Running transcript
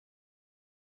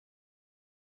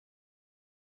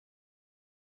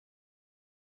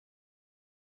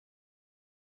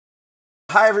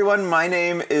Hi everyone, my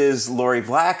name is Laurie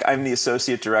Black. I'm the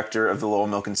Associate Director of the Lowell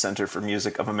Milken Center for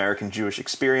Music of American Jewish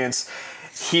Experience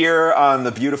here on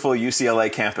the beautiful UCLA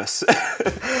campus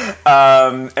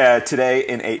today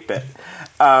in 8-bit.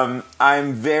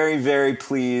 I'm very, very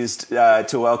pleased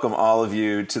to welcome all of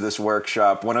you to this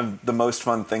workshop. One of the most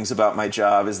fun things about my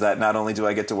job is that not only do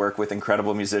I get to work with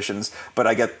incredible musicians, but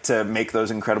I get to make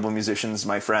those incredible musicians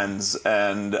my friends.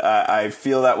 And I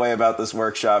feel that way about this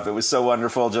workshop. It was so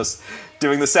wonderful just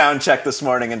doing the sound check this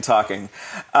morning and talking.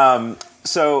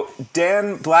 So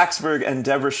Dan Blacksberg and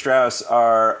Deborah Strauss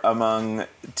are among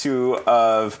two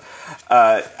of,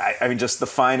 just the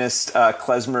finest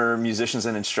klezmer musicians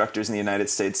and instructors in the United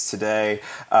States today,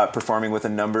 performing with a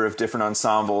number of different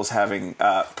ensembles, having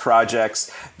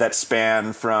projects that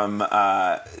span from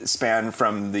the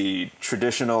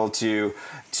traditional to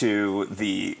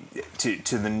the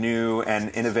new and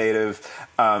innovative.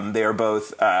 They are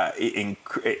both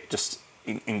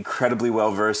incredibly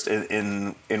well versed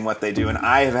in what they do, and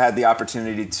I have had the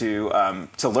opportunity to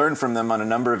learn from them on a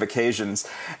number of occasions,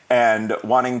 and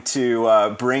wanting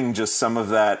to bring just some of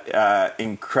that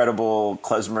incredible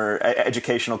klezmer,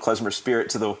 educational klezmer spirit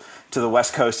to the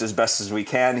West Coast as best as we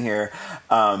can here.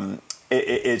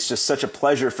 It's just such a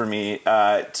pleasure for me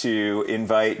to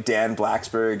invite Dan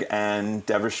Blacksberg and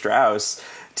Deborah Strauss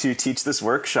to teach this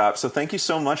workshop. So thank you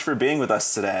so much for being with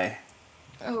us today.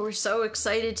 Oh, we're so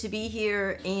excited to be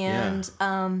here. And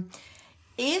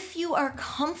if you are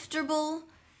comfortable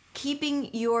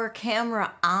keeping your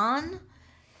camera on,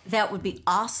 that would be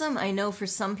awesome. I know for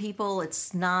some people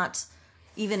it's not,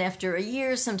 even after a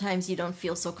year, sometimes you don't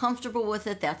feel so comfortable with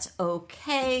it. That's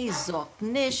okay. Zok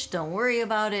nish, don't worry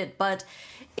about it. But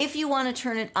if you want to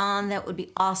turn it on, that would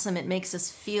be awesome. It makes us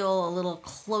feel a little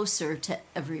closer to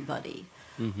everybody.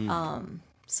 Mm-hmm.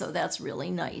 So that's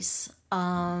really nice.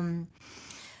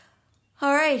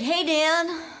 All right. Hey,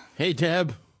 Dan. Hey,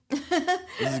 Deb. This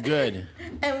is good.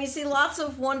 And we see lots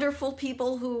of wonderful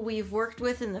people who we've worked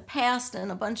with in the past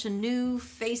and a bunch of new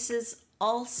faces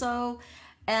also.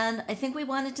 And I think we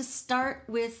wanted to start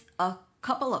with a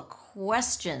couple of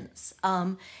questions.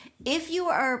 If you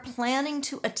are planning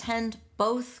to attend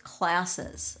both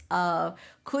classes,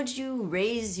 could you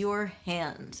raise your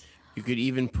hand? You could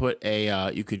even put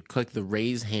you could click the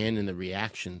raise hand in the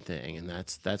reaction thing, and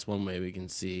that's one way we can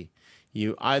see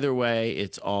you. Either way,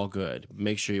 it's all good.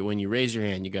 Make sure when you raise your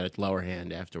hand, you got a lower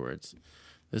hand afterwards.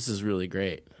 This is really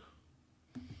great.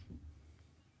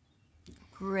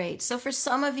 Great. So for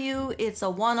some of you, it's a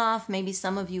one-off. Maybe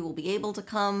some of you will be able to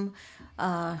come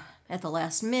at the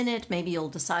last minute. Maybe you'll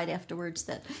decide afterwards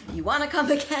that you want to come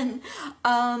again.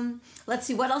 Let's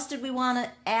see. What else did we want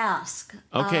to ask?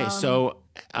 Okay, so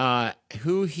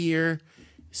who here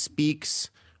speaks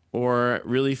or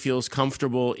really feels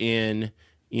comfortable in,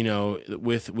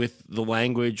 with the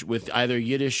language, with either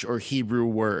Yiddish or Hebrew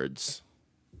words?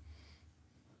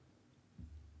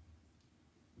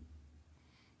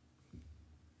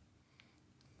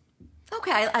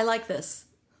 Okay, I like this.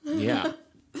 Yeah.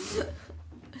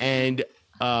 And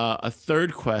a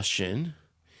third question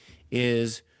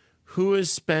is, who has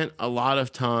spent a lot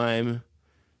of time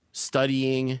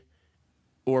studying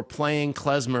or playing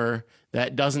klezmer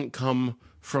that doesn't come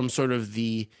from sort of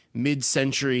the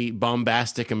mid-century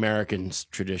bombastic Americans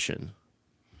tradition?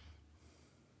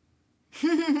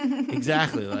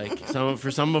 Exactly. Like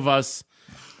for some of us,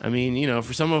 depending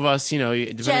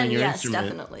on your instrument.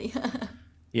 Definitely.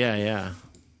 Yeah.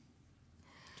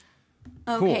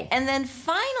 Okay, Cool. And then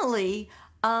finally,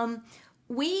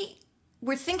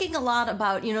 we're thinking a lot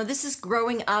about, this is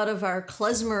growing out of our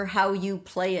Klezmer How You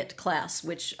Play It class,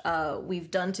 which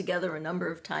we've done together a number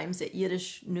of times at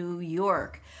Yiddish New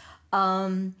York.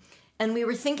 And we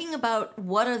were thinking about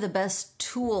what are the best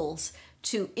tools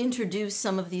to introduce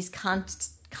some of these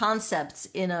concepts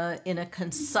in a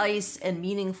concise and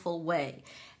meaningful way.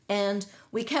 And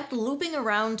we kept looping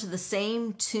around to the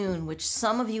same tune, which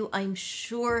some of you, I'm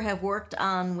sure, have worked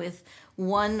on with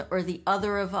one or the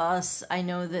other of us. I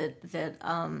know that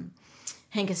Henkes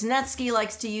Netsky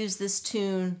likes to use this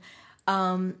tune.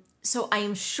 So I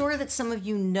am sure that some of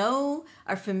you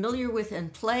are familiar with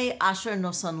and play Asher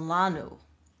Nosan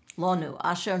Lonu,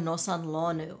 Asher Nosan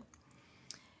Lonu.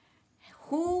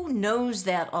 Who knows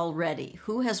that already?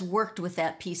 Who has worked with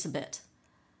that piece a bit?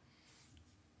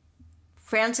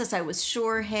 Francis, I was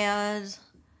sure had.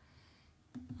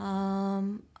 Okay.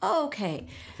 I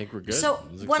think we're good. So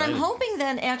what I'm hoping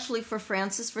then actually for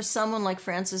Francis, for someone like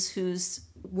Francis who's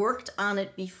worked on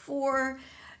it before,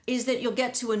 is that you'll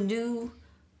get to a new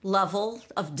level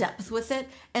of depth with it,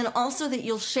 and also that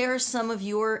you'll share some of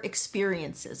your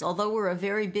experiences. Although we're a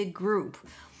very big group,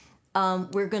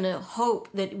 we're going to hope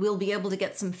that we'll be able to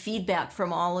get some feedback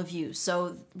from all of you.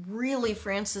 So really,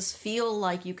 Francis, feel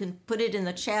like you can put it in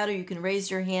the chat or you can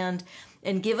raise your hand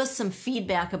and give us some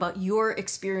feedback about your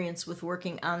experience with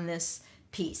working on this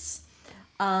piece.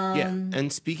 Yeah,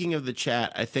 and speaking of the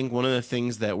chat, I think one of the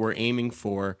things that we're aiming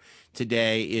for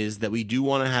today is that we do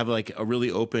want to have like a really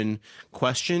open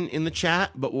question in the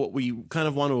chat, but what we kind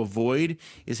of want to avoid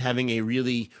is having a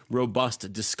really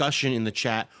robust discussion in the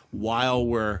chat while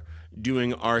we're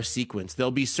doing our sequence. There'll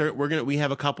be we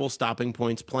have a couple stopping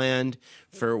points planned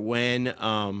for when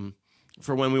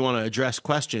we want to address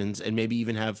questions and maybe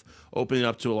even have open it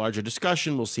up to a larger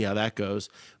discussion. We'll see how that goes.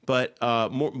 But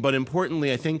but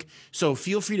importantly, I think, so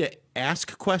feel free to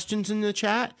ask questions in the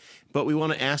chat, but we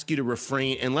want to ask you to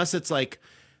refrain, unless it's like,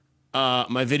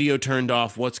 my video turned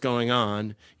off, what's going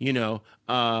on?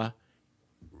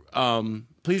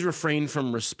 Please refrain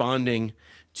from responding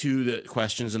to the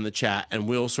questions in the chat, and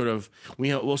we'll sort of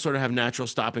have natural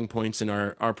stopping points in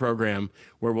our program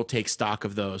where we'll take stock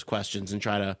of those questions and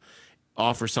try to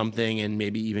offer something and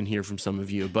maybe even hear from some of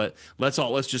you. But let's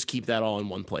just keep that all in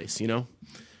one place,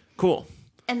 Cool.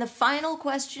 And the final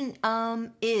question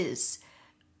is,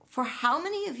 for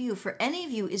any of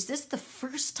you, is this the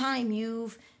first time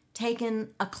you've taken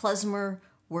a klezmer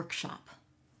workshop?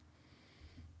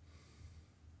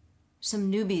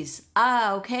 Some newbies.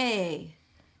 Okay.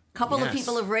 Couple of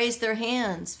people have raised their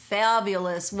hands.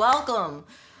 Fabulous. Welcome.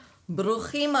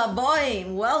 Bruchim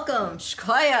aboim. Welcome.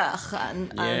 Shkoyach.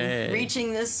 On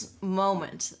reaching this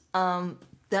moment.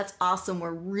 That's awesome.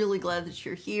 We're really glad that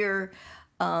you're here.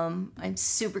 I'm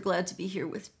super glad to be here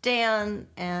with Dan.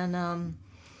 And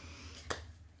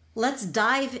let's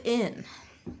dive in.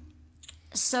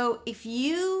 So if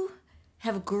you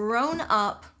have grown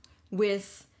up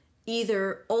with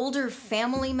either older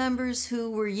family members who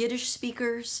were Yiddish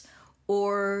speakers,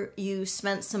 or you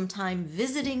spent some time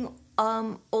visiting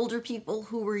older people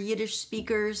who were Yiddish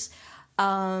speakers,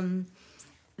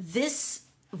 this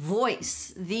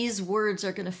voice, these words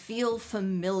are going to feel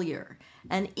familiar.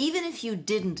 And even if you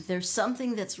didn't, there's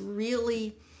something that's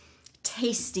really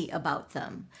tasty about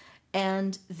them.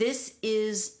 And this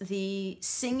is the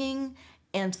singing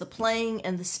and the playing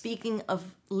and the speaking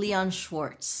of Leon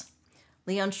Schwartz.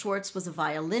 Leon Schwartz was a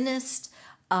violinist.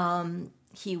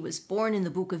 He was born in the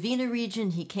Bukovina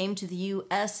region. He came to the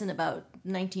U.S. in about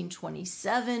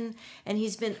 1927, and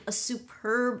he's been a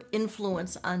superb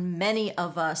influence on many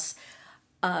of us.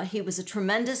 He was a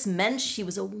tremendous mensch. He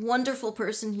was a wonderful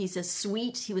person. He was as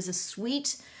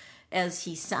sweet as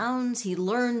he sounds. He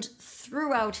learned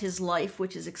throughout his life,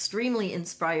 which is extremely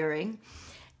inspiring.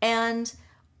 And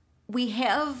we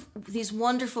have these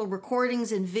wonderful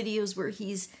recordings and videos where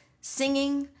he's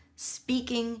singing,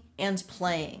 speaking, and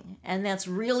playing. And that's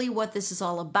really what this is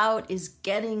all about, is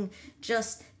getting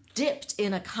just dipped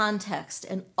in a context.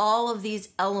 And all of these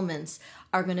elements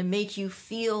are going to make you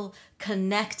feel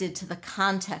connected to the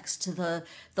context, to the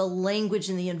language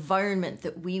and the environment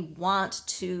that we want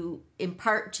to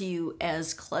impart to you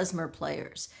as klezmer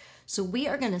players. So we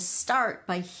are going to start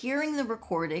by hearing the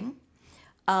recording.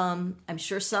 I'm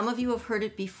sure some of you have heard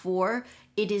it before.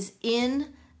 It is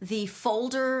in the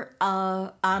folder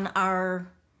on our,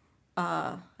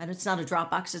 and it's not a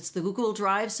Dropbox, it's the Google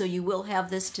Drive, so you will have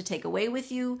this to take away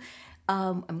with you.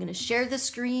 I'm going to share the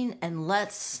screen and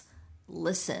let's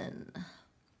listen.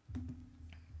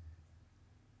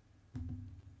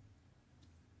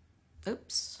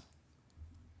 Oops,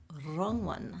 wrong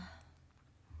one.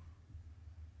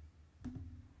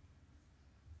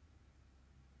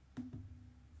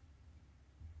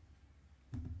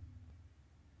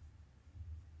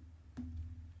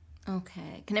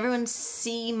 Okay, can everyone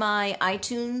see my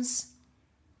iTunes?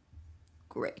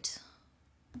 Great.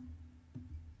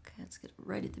 Okay, let's get it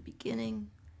right at the beginning.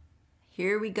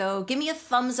 Here we go. Give me a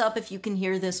thumbs up if you can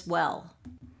hear this well.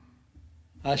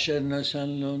 Asher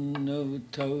nasalonu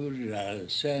Torah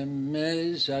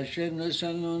semes, Asher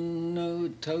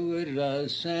nasalonu Torah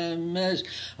semes,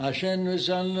 Asher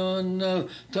nasalonu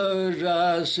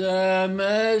Torah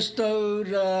semes,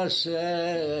 Torah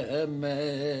semes.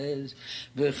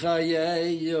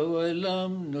 V'chayei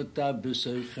olam nota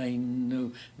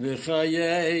b'sochenu,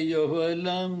 V'chayei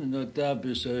olam nota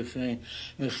b'sochenu,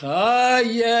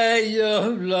 V'chayei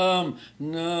olam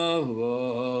nota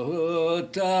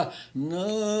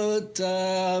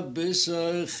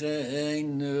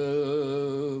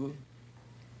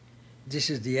This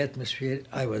is the atmosphere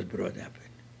I was brought up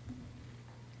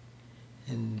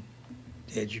in.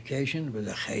 The education was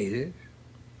a cheder.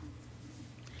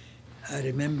 I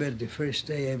remember the first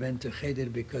day I went to cheder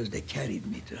because they carried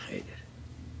me to cheder.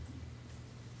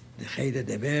 The cheder,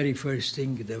 the very first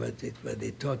thing that what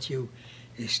they taught you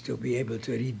is to be able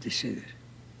to read the siddur.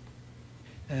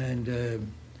 And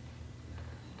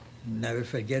never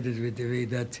forget it with the way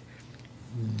that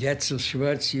Getzel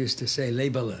Schwartz used to say,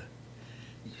 Lebeler.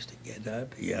 He used to get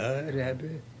up, ja,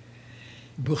 Rebbe.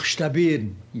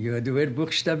 Buchstabieren, you had the word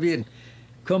buchstabieren.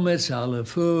 Komets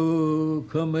Aleph, O,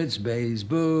 Komets Beis,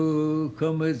 Bo,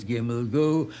 Komets Gimel,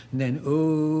 Go, and then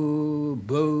O,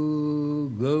 Bo,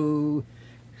 Go,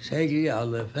 Segel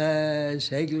Aleph, Ha,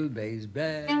 Segel Beis,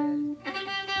 Be.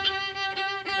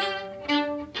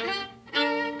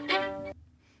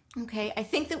 Okay, I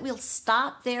think that we'll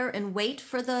stop there and wait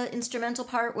for the instrumental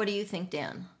part. What do you think,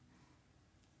 Dan?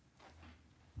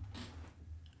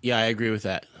 Yeah, I agree with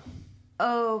that.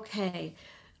 Okay.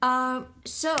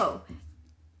 So,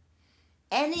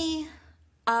 let me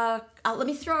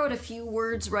throw out a few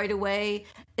words right away.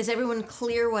 Is everyone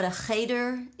clear what a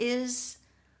cheder is?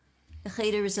 A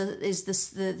cheder is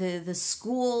the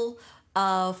school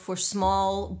for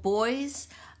small boys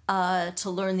to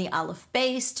learn the Aleph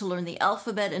Beis, to learn the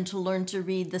alphabet, and to learn to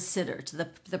read the siddur, to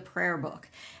the prayer book.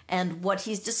 And what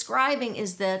he's describing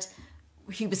is that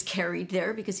he was carried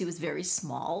there because he was very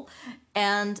small,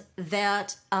 and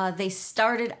that they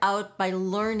started out by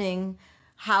learning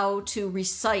how to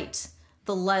recite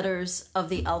the letters of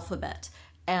the alphabet.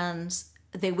 And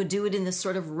they would do it in this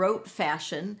sort of rote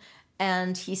fashion.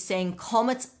 And he's saying,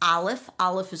 Kometz Aleph.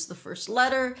 Aleph is the first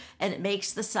letter, and it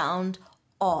makes the sound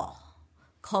aw.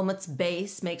 Kometz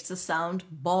Beis makes the sound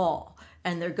ba.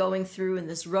 And they're going through in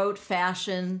this rote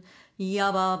fashion,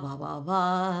 yaba ba ba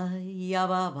ba,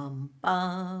 yaba bum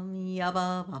bum,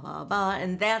 yaba ba ba ba.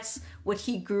 And that's what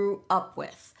he grew up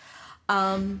with.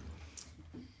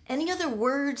 Any other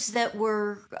words that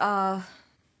were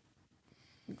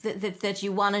that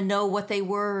you want to know what they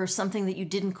were, or something that you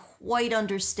didn't quite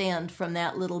understand from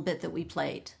that little bit that we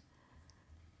played?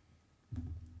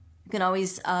 You can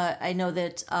always, I know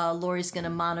that Lori's going to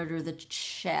monitor the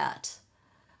chat.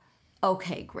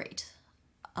 Okay, great.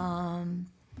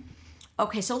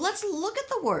 Okay, so let's look at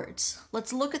the words.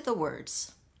 Let's look at the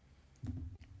words.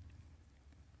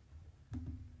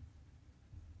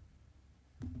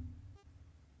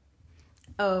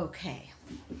 Okay.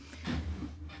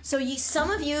 So some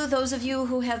of you, those of you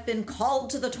who have been called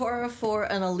to the Torah for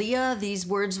an aliyah, these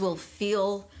words will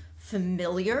feel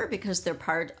familiar because they're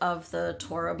part of the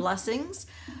Torah blessings.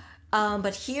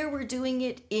 But here we're doing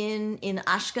it in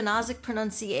Ashkenazic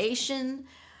pronunciation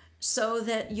so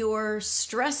that your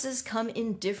stresses come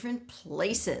in different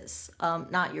places.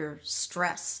 Not your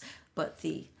stress, but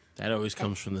the... That always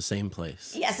comes from the same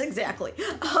place. Yes, exactly.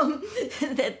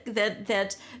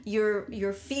 That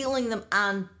you're feeling them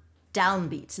on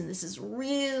downbeats, and this is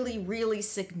really, really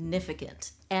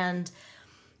significant. And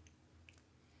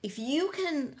if you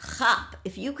can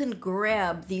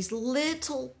grab these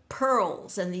little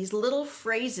pearls and these little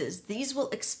phrases, these will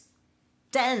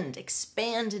expand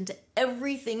into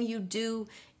everything you do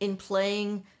in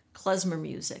playing klezmer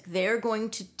music. They're going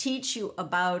to teach you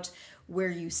about where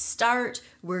you start,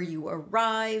 where you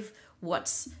arrive,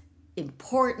 what's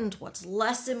important, what's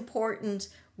less important,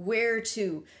 where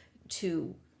to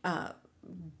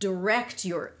direct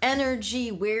your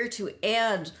energy, where to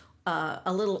add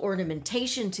a little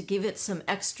ornamentation to give it some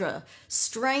extra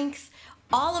strength.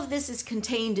 All of this is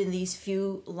contained in these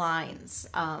few lines.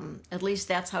 At least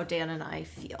that's how Dan and I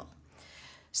feel.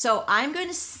 So I'm going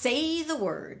to say the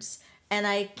words, and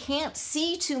I can't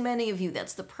see too many of you.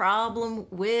 That's the problem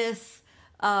with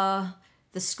the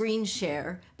screen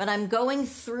share. But I'm going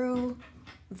through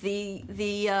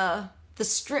the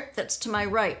strip that's to my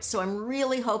right. So I'm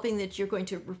really hoping that you're going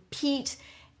to repeat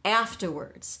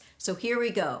afterwards. So here we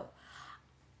go.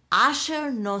 Asher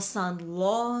nosan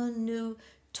lonu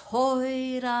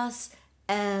toiras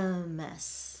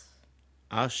emes.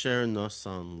 Asher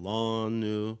nosan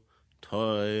lonu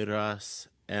toiras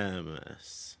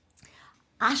emes.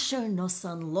 Asher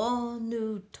nosan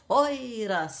lonu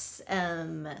toiras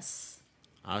emes.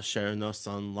 Asher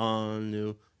nosan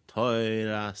lonu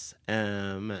toiras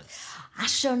emes.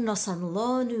 Asher nosan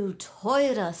lonu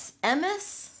toiras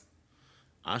emes.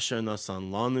 Asher nosan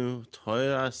lonu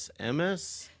toiras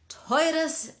emes.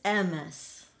 Toiras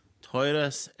emes.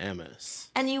 Toiras emes.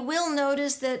 And you will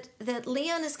notice that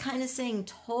Leon is kind of saying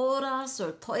toras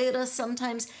or toiras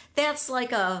sometimes. That's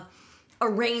like a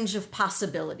range of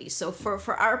possibilities. So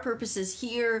for our purposes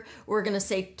here, we're going to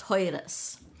say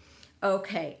toiras.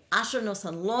 Okay. Asher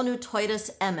nosan lonu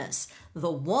toiras emes.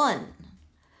 The one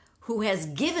who has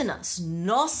given us,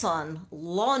 nosan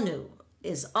lonu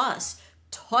is us,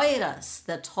 toiras,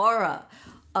 the Torah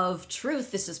of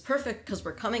truth. This is perfect because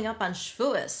we're coming up on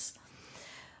Shavuos.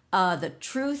 the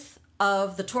truth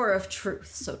of the Torah of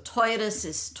truth. So Torah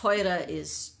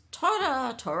is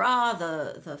Torah,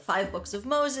 the 5 books of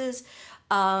Moses,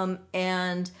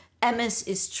 and emes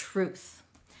is truth.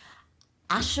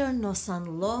 Asher nosan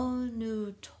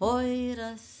lonu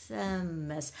toiras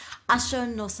emes. Asher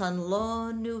nosan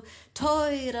lonu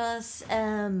toiras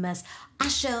emes.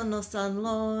 Asher nosan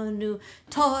lonu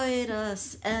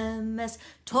toiras emes.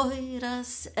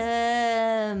 Toiras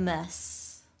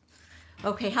emes.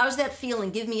 Okay, how's that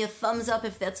feeling? Give me a thumbs up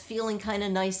if that's feeling kind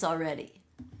of nice already.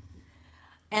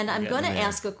 And I'm going to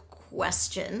ask a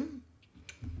question,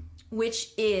 which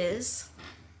is,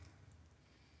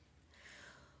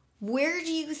 where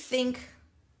do you think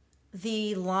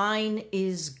the line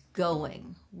is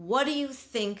going? What do you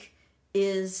think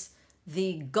is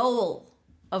the goal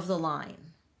of the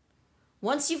line?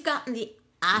 Once you've gotten the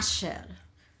asher,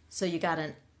 so you got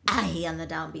an ahi on the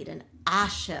downbeat, an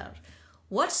asher,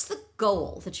 what's the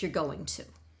goal that you're going to?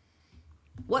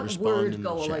 What word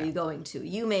goal are you going to?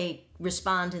 You may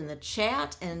respond in the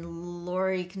chat, and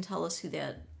Lori can tell us who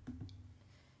that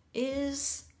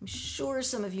is. I'm sure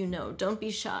some of you know. Don't be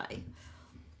shy.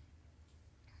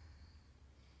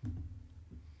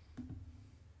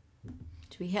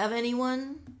 Do we have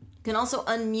anyone? You can also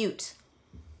unmute.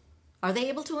 Are they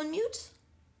able to unmute?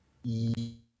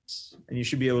 Yes. And you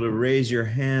should be able to raise your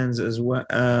hands as well.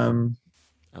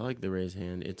 I like the raise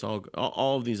hand. It's all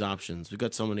of these options. We've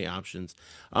got so many options.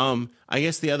 I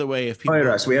guess the other way, if people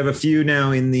Toiras. We have a few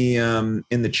now in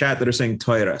the chat that are saying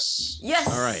Toiras. Yes.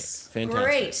 All right. Fantastic.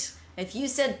 Great. If you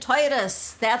said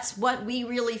Toiras, that's what we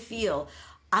really feel.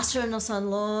 Asher nosan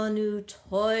lonu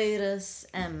Toiras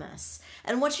emes.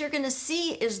 And what you're going to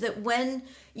see is that when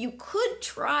you could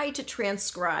try to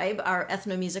transcribe, our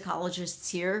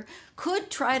ethnomusicologists here could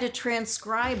try to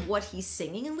transcribe what he's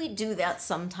singing, and we do that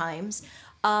sometimes.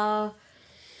 For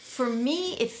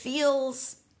me, it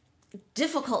feels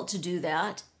difficult to do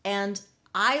that, and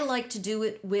I like to do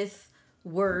it with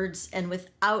words and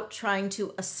without trying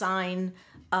to assign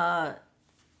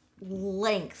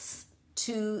lengths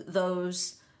to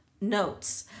those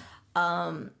notes.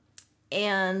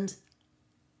 And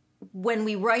when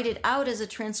we write it out as a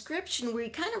transcription, we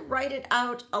kind of write it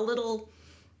out a little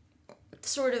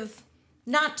sort of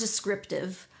not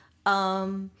descriptive,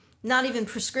 not even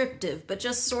prescriptive, but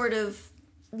just sort of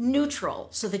neutral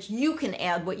so that you can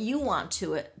add what you want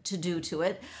to do to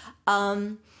it.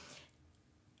 But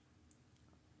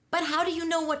how do you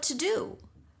know what to do?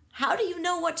 How do you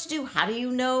know what to do? How do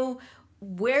you know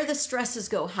where the stresses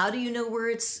go? How do you know where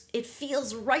it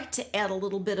feels right to add a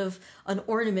little bit of an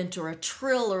ornament or a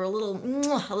trill or a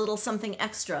little something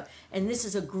extra? And this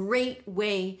is a great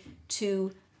way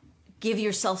to give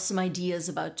yourself some ideas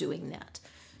about doing that.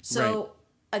 So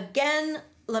again,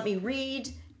 let me read,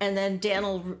 and then Dan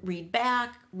will read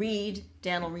back,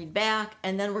 Dan will read back,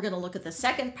 and then we're going to look at the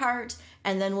second part,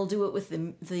 and then we'll do it with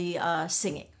the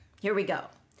singing. Here we go.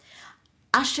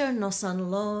 Asher nosan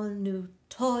lonu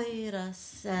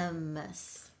toiras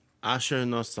emes. Asher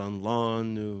nosan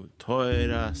lonu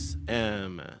toiras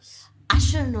emes.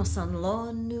 Asher nosan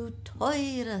lonu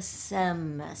toiras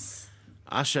emes.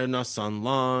 Asher nosan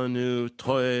lonu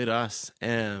toiras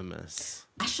emes.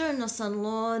 Asher nosan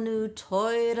lonu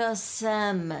toiras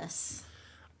emes.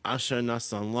 Asher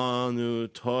nosan lanu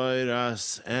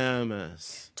toiras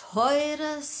emes.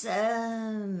 Toiras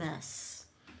emes.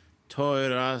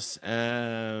 Toiras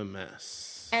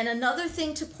emes. And another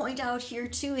thing to point out here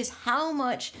too is how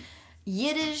much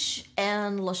Yiddish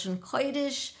and Lashon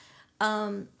Kodesh,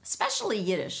 especially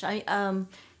Yiddish,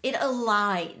 it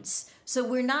aligns. So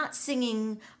we're not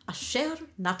singing Asher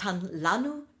Natan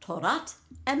Lanu Torat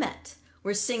Emet.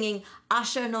 We're singing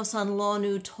Asher Nosan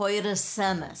Lonu Toiras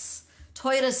Emes.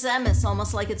 Toiras Emes,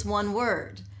 almost like it's one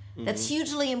word. Mm-hmm. That's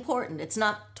hugely important. It's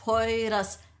not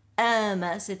Toiras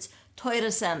Emes, it's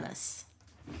Toiras Emes.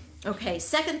 Okay,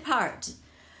 second part.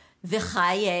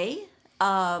 V'chaye,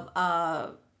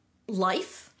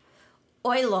 life.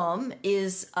 Olam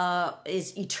is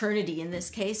eternity in this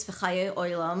case. V'chaye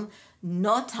olam.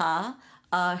 Nota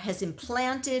has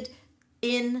implanted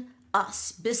in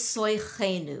us.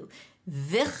 B'soichenu.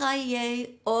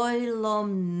 V'chaye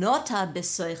olam nota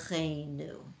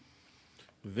b'soichenu.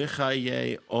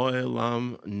 V'chaye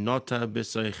olam nota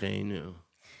b'soichenu.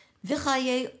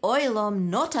 V'chaye olam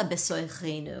nota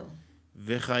b'soichenu.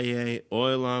 V'chaye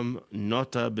olam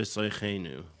nota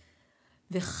b'soichenu.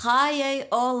 V'chaye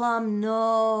olam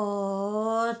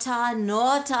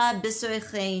nota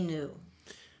b'soichenu.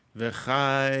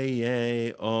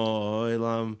 V'chaye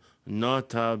olam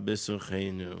nota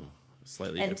b'soichenu.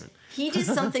 slightly and different. he did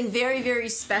something very, very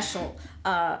special.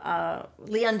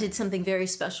 Leon did something very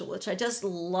special, which I just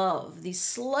love. These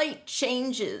slight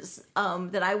changes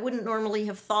that I wouldn't normally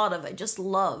have thought of. I just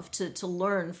love to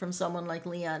learn from someone like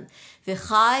Leon.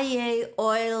 V'chaye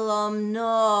olam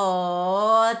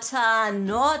nota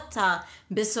nota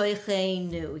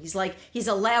b'soicheinu. He's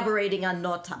elaborating on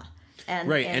nota.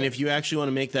 And if you actually want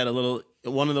to make that a little,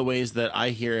 one of the ways that I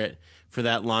hear it for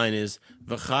that line is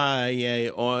V'chaye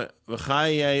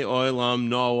olam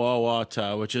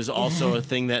noata, which is also a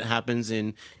thing that happens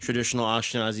in traditional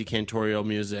Ashkenazi cantorial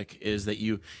music, is that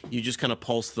you just kind of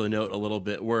pulse the note a little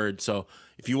bit word. So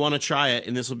if you want to try it,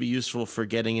 and this will be useful for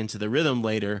getting into the rhythm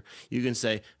later, you can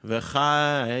say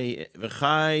V'chaye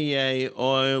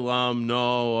olam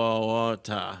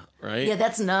noata, right? Yeah,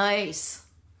 that's nice.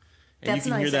 And That's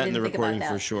you can nice. hear that I in the didn't think about recording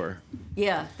that. for sure.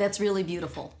 Yeah, that's really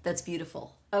beautiful. That's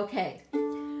beautiful. Okay,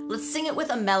 let's sing it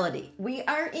with a melody. We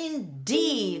are in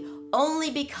D only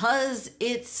because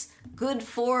it's good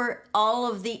for all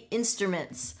of the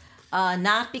instruments,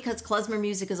 not because klezmer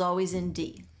music is always in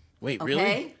D. Wait, Okay?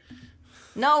 really?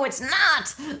 No, it's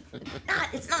not.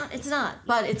 It's not.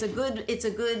 But it's a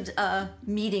good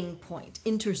meeting point,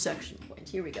 intersection point.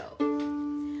 Here we go.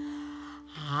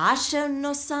 Asher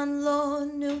nosan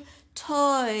lonu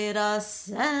toiras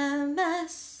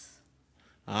emes.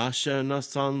 Asher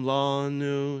nasan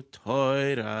lanu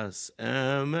toiras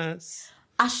emes.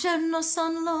 Asher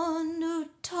nosan lonu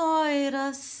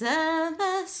toiras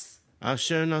emes.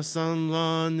 Asher nasan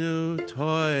lanu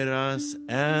toiras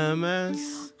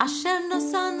emes. Asher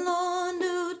nosan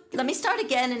lonu. Let me start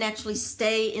again and actually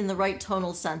stay in the right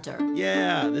tonal center.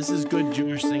 Yeah, this is good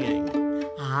Jewish singing.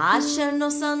 Asher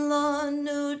nosan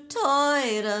lonu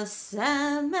toiras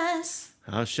emes.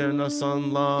 Asher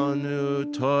nasan lanu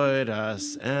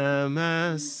toiras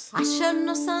emes. Asher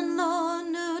nosan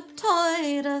lonu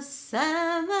toiras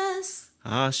emes.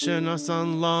 Asher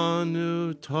nasan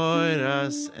lanu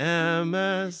toiras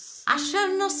emes. Asher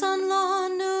nosan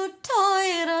lonu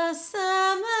toiras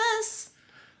emes.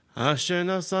 Asher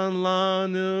nasan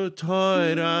lanu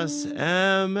toiras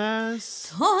emes.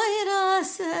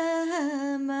 Toiras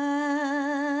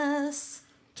emes.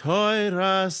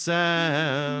 Toiras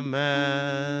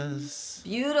emes.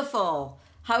 Beautiful.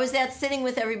 How is that sitting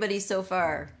with everybody so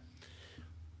far?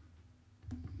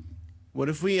 What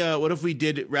if we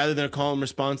did, rather than a call and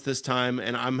response this time,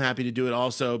 and I'm happy to do it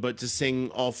also, but to sing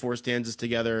all four stanzas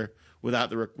together without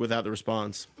the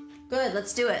response. Good,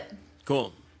 let's do it.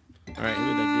 Cool. All right, here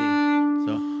we go.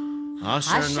 So,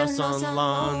 Asher nasan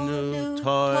lanu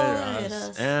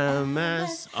toiras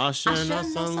emes. Asher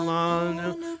nasan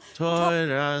lanu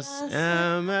toiras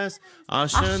emes.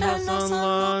 Asher nasan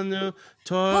lanu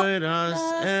toiras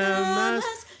emes.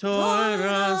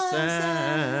 Toiras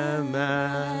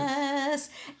emes.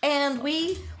 And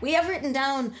we have written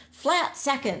down flat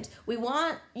second. We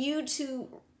want you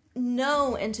to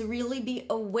know and to really be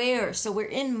aware. So we're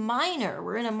in minor.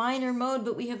 We're in a minor mode,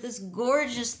 but we have this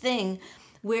gorgeous thing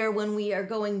where when we are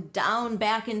going down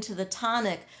back into the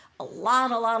tonic, a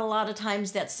lot of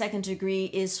times that second degree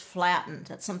is flattened.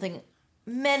 That's something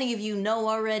many of you know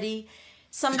already.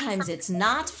 Sometimes it's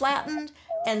not flattened,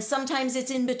 and sometimes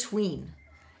it's in between.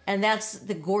 And that's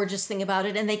the gorgeous thing about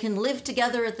it. And they can live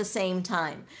together at the same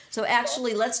time. So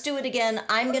actually, let's do it again.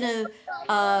 I'm going to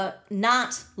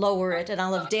not lower it, and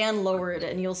I'll have Dan lower it,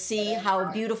 and you'll see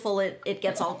how beautiful it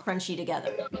gets all crunchy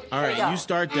together. All right, you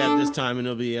start that this time, and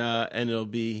it'll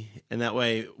be, and that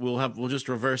way we'll just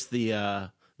reverse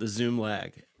the zoom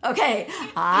lag. Okay.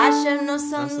 Asher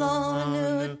nosan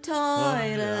lonu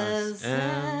toiras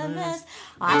emes.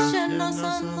 Asher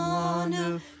nosan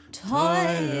lonu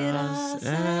toiras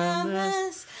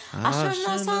emes. Asher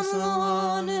nosan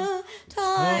lonu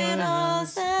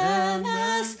toiras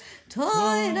emes.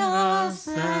 Toiras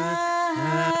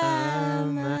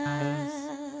emes.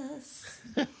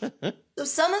 So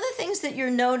some of the things that you're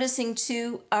noticing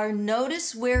too are,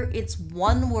 notice where it's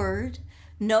one word,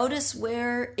 notice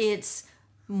where it's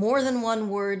more than one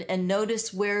word, and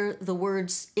notice where the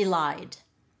words elide.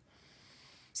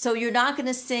 So you're not going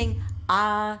to sing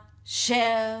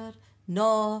Asher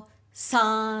no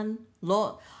san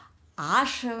lo.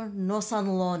 Asher no san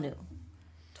lonu.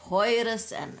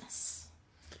 Toiras emes.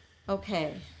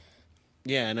 Okay.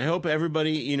 Yeah, and I hope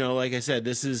everybody, like I said,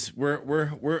 this is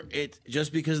we're it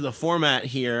just because of the format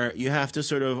here, you have to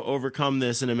sort of overcome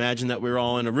this and imagine that we're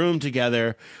all in a room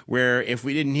together, where if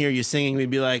we didn't hear you singing, we'd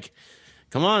be like,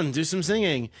 come on, do some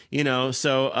singing,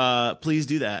 so please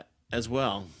do that as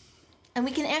well. And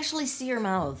we can actually see your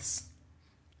mouths.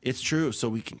 It's true, so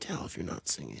we can tell if you're not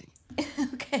singing.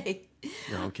 Okay.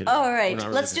 No, I'm kidding. All right,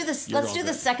 let's do this. Let's do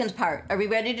the second part. Are we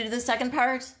ready to do the second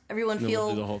part? Everyone feel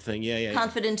we'll do the whole thing. Yeah.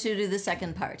 confident to do the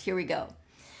second part. Here we go.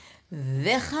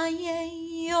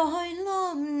 V'chayei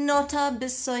olam nota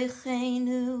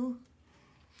b'soichenu.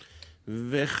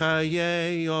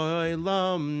 V'chayei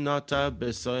olam nota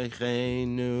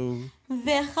b'soichenu.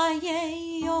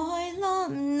 V'chayei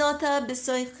olam nota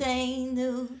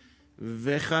b'soichenu.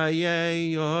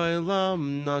 V'chayei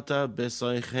olam nota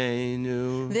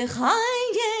b'soichenu.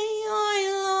 V'chayei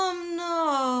olam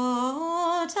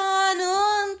nota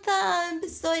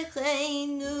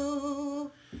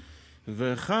b'soichenu.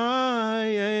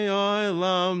 V'chayei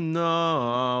olam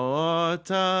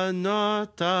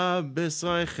nota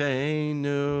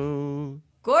b'soichenu.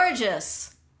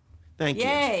 Gorgeous. Thank you.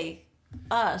 Yay.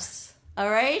 Us. All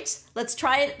right, let's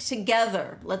try it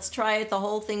together. Let's try it, the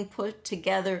whole thing put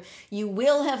together. You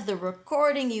will have the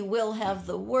recording, you will have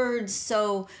the words,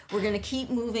 so we're going to keep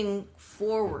moving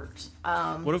forward.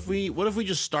 What if we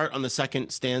just start on the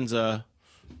second stanza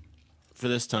for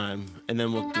this time, and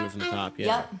then we'll do it from the top? Yeah.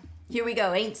 Yep. Here we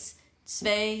go. Eins,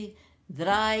 zwei,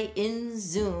 drei, in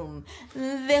Zoom.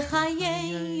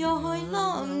 V'chayei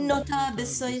olam nota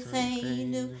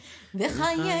b'soichenu.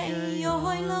 V'chayei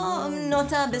olam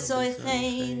nota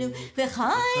b'soichenu.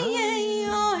 V'chayei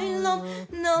olam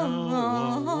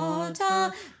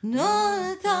nota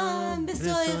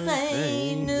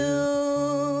b'soichenu.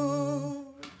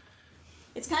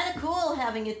 It's kind of cool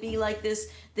having it be like this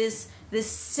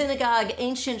synagogue,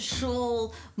 ancient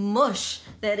shul mush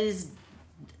that is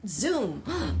Zoom.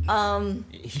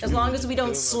 As long as we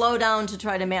don't slow down to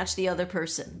try to match the other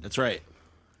person. That's right.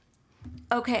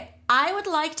 Okay, I would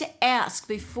like to ask,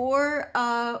 before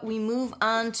we move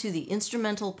on to the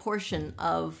instrumental portion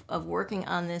of working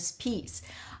on this piece,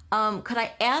 could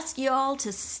I ask you all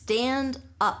to stand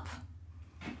up?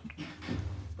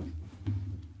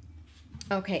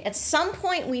 Okay, at some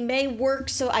point we may work,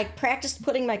 so I practiced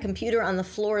putting my computer on the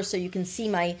floor so you can see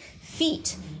my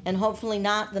feet, and hopefully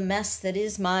not the mess that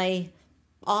is my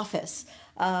office,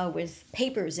 with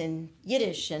papers in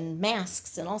Yiddish and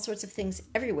masks and all sorts of things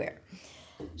everywhere.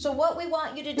 So what we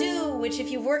want you to do, which if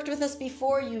you've worked with us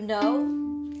before you know,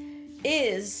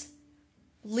 is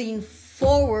lean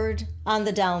forward on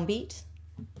the downbeat,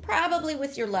 probably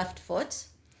with your left foot.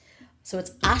 So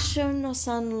it's Asher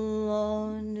nosan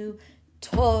lonu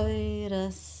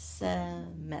Toira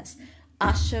semes.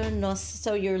 Asher nos.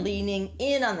 So you're leaning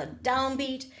in on the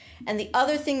downbeat. And the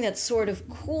other thing that's sort of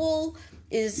cool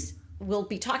is, we'll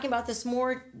be talking about this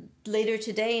more later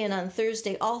today and on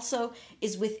Thursday also,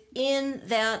 is within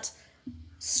that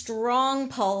strong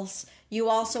pulse, you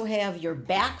also have your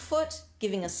back foot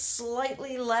giving a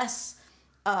slightly less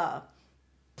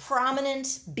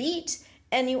prominent beat.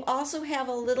 And you also have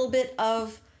a little bit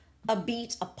of a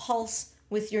beat, a pulse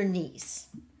with your knees.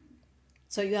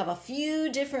 So you have a few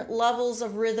different levels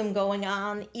of rhythm going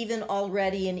on, even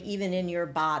already and even in your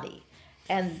body.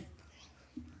 And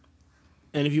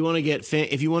if you want to get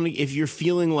if you're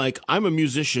feeling like I'm a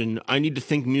musician, I need to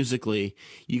think musically,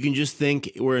 you can just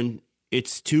think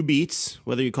it's two beats,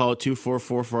 whether you call it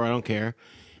 2-4-4-4, I don't care.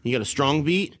 You got a strong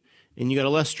beat and you got a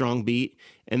less strong beat,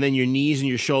 and then your knees and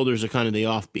your shoulders are kind of the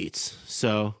off beats.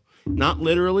 So not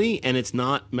literally, and it's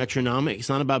not metronomic. It's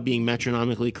not about being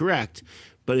metronomically correct,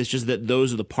 but it's just that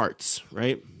those are the parts,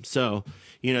 right? So,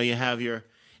 you have your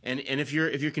and if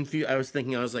you're confused, I was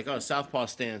like, oh, southpaw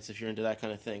stance if you're into that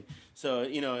kind of thing. So,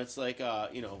 it's like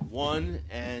 1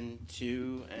 and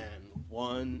 2 and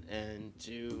 1 and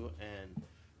 2 and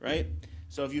right?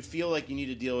 So if you feel like you need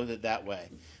to deal with it that way.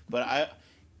 But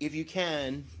if you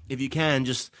can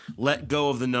just let go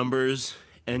of the numbers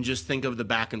and just think of the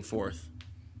back and forth.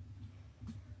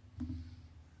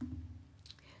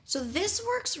 so this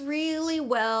works really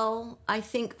well, I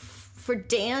think, for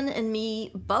Dan and me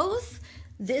both.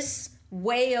 This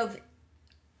way of,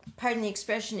 pardon the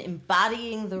expression,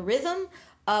 embodying the rhythm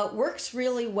works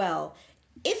really well.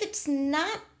 If it's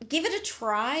not, give it a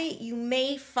try. You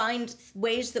may find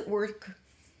ways that work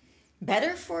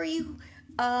better for you.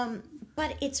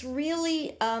 But it's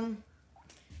really, I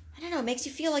don't know, it makes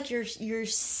you feel like you're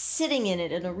sitting in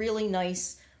it in a really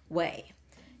nice way.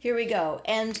 Here we go.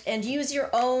 And use your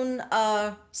own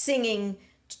singing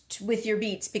with your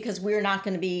beats, because we're not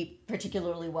going to be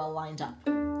particularly well lined up.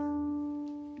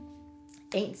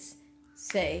 Eins,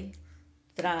 zwei,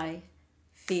 drei,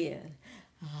 vier.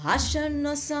 Asher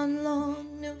nosan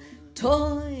lonu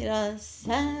toira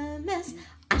semes.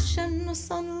 Asher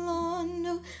nosan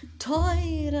lonu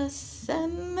toira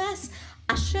semes.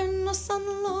 Asher nosan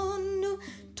lonu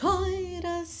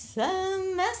toira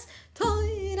semes.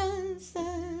 Toira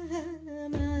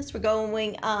semes. we're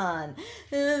going on.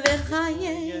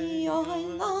 V'chayei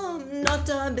olam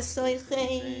nota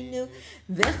b'soicheinu,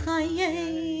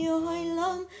 v'chayei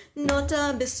olam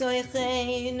nota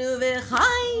b'soicheinu,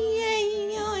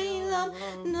 v'chayei olam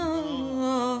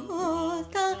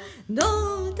nota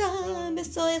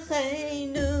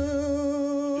b'soicheinu.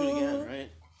 Do it again, right?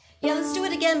 Yeah, let's do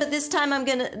it again, but this time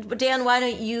Dan, why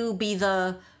don't you be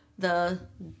the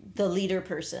leader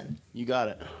person? You got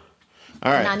it.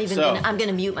 All right. I'm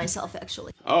gonna mute myself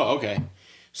actually. Oh, okay.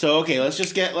 So, let's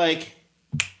just get like.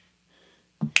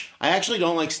 I actually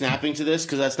don't like snapping to this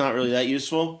because that's not really that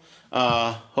useful.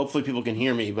 Hopefully people can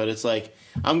hear me, but it's like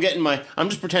I'm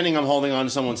just pretending I'm holding on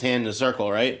to someone's hand in a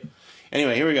circle, right?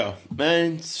 Anyway, here we go.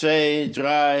 Men, zwei,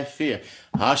 drei, vier.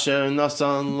 Asher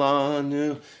nasan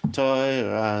lanu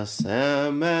toiras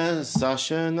emes.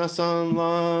 Asher nasan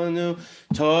lanu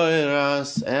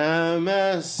toiras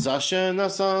emes. Asher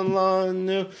nasan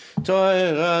lanu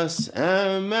toiras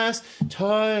emes.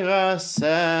 Toiras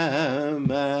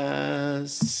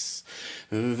emes.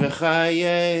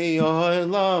 V'chayei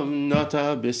olam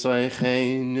nota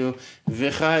b'soicheinu,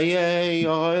 v'chayei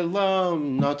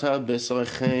olam nota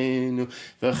b'soicheinu,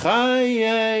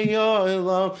 v'chayei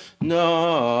olam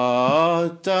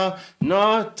nota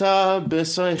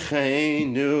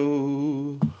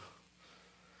b'soicheinu.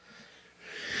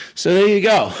 So there you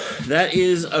go. That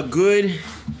is a good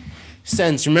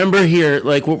sense. Remember here,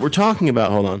 like what we're talking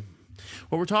about, hold on.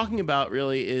 What we're talking about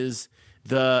really is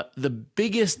the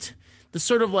biggest, the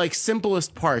sort of like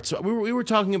simplest parts. We were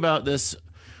talking about this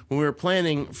when we were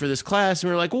planning for this class, and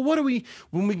we were like, well, when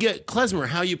we get klezmer,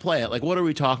 how you play it? Like, what are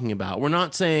we talking about? We're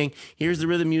not saying, here's the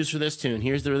rhythm used for this tune,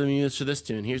 here's the rhythm used for this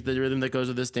tune, here's the rhythm that goes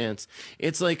with this dance.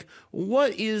 It's like,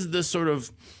 what is the sort of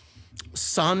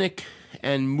sonic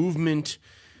and movement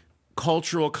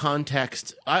cultural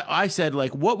context? I said,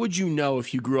 like, what would you know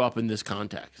if you grew up in this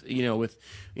context, in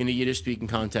a Yiddish speaking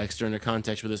context or in a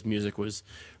context where this music was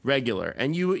regular?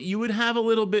 And you would have a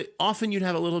little bit, often you'd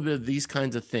have a little bit of these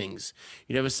kinds of things.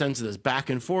 You'd have a sense of this back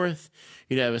and forth.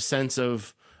 You'd have a sense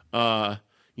of, the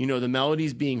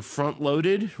melodies being front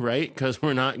loaded, right? Because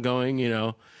we're not going,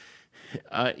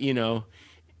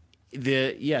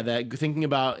 that thinking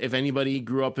about if anybody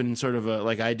grew up in sort of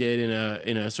like I did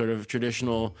in a sort of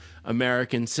traditional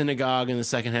American synagogue in the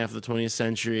second half of the 20th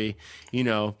century,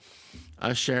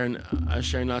 Asher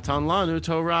natan lanu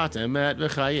Torat emet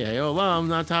v'chayei olam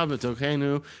nata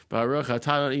b'tokenu baruch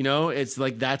atah. It's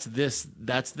like that's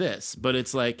this, but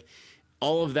it's like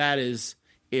all of that it's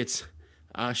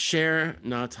Asher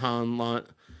natan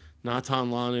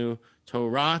lanu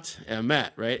Torat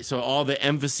emet, right? So all the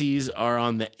emphases are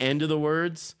on the end of the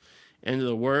words, and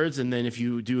then if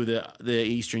you do the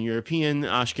Eastern European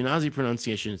Ashkenazi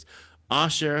pronunciations,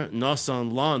 Asher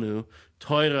nasan lanu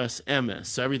Toiras emes.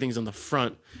 So everything's on the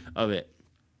front of it,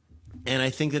 and I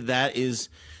think that is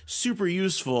super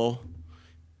useful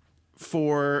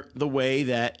for the way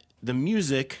that the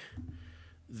music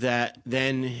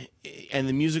and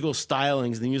the musical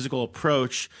stylings, the musical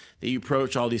approach that you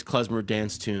approach all these klezmer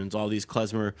dance tunes, all these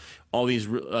Ashkenazi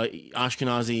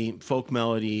folk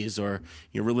melodies or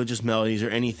religious melodies or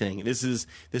anything. This is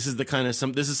the kind of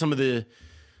some of the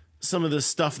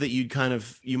stuff that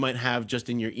you might have just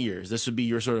in your ears. This would be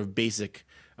your sort of basic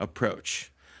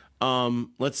approach.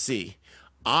 Let's see.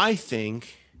 I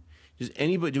think,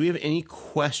 do we have any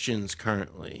questions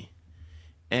currently?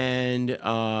 And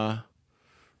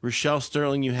Rochelle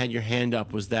Sterling, you had your hand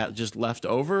up. Was that just left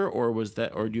over, or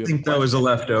do you? I think that was a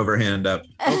leftover hand up.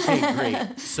 Okay,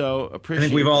 great. So appreciate. I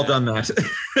think we've all done that.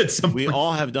 At some we point.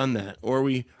 all have done that, or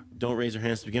we don't raise our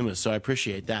hands to begin with. So I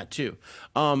appreciate that too.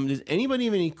 Does anybody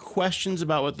have any questions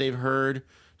about what they've heard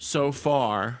so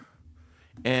far?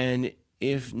 And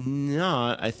if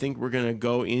not, I think we're going to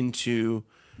go into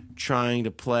trying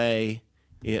to play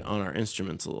it on our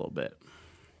instruments a little bit.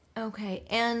 Okay,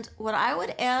 and what I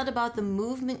would add about the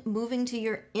moving to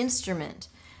your instrument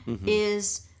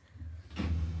is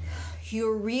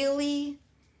you're really,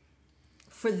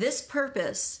 for this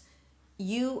purpose,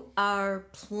 you are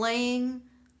playing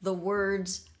the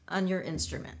words on your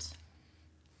instrument.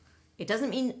 It doesn't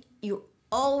mean you're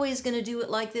always going to do it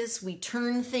like this. We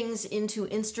turn things into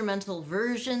instrumental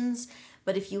versions,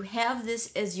 but if you have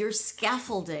this as your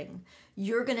scaffolding,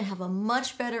 you're going to have a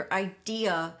much better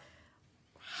idea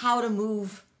how to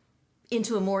move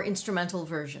into a more instrumental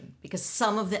version, because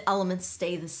some of the elements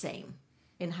stay the same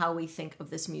in how we think of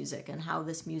this music and how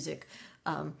this music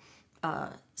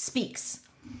speaks.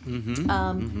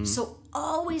 So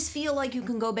always feel like you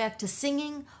can go back to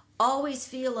singing, always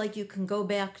feel like you can go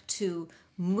back to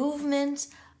movement,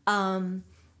 and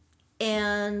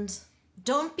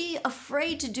don't be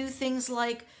afraid to do things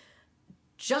like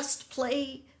just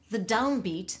play the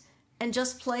downbeat and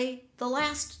just play the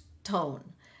last tone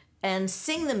and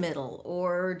sing the middle,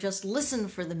 or just listen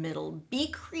for the middle. Be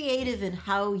creative in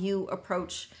how you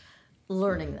approach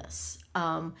learning this,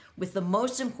 with the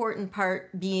most important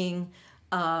part being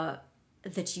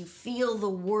that you feel the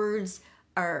words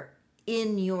are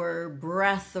in your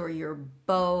breath or your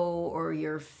bow or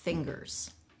your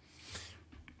fingers.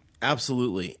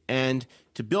 Absolutely. And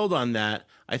to build on that,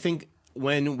 I think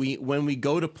when we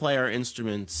go to play our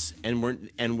instruments and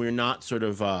we're not sort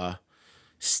of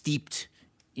steeped,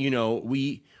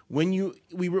 it's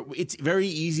very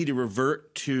easy to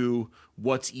revert to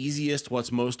what's easiest,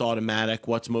 what's most automatic,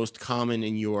 what's most common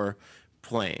in your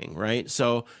playing, right?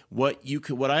 So what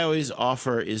I always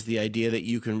offer is the idea that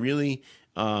you can really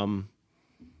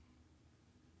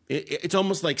it's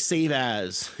almost like save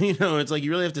as, it's like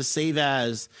you really have to save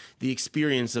as the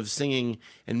experience of singing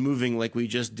and moving like we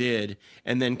just did,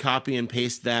 and then copy and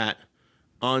paste that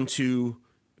onto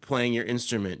playing your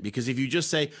instrument. Because if you just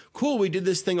say, cool, we did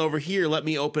this thing over here, let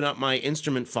me open up my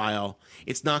instrument file,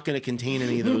 it's not going to contain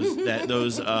any of those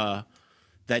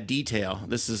that detail.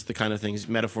 This is the kind of things,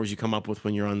 metaphors you come up with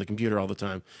when you're on the computer all the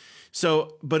time.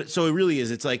 So it really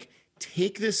is. It's like,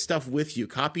 take this stuff with you,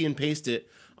 copy and paste it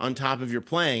on top of your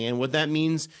playing. And what that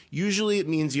means, usually it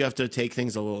means you have to take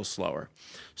things a little slower.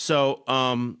 So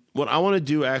what I want to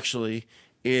do actually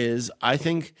is, I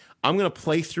think I'm going to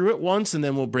play through it once and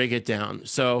then we'll break it down.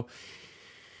 So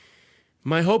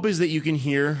my hope is that you can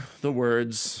hear the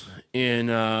words in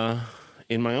my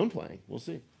own playing. We'll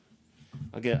see.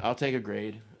 I'll take a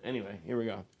grade. Anyway, here we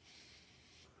go.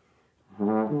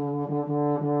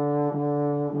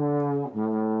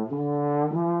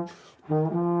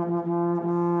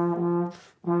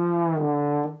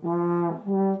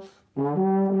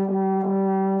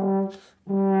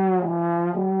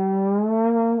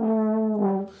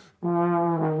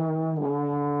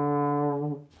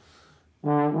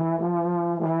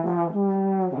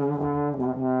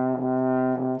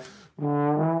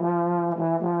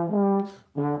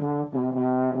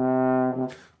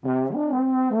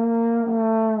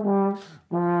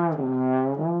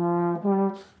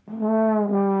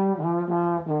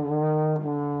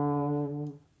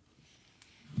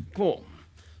 Cool.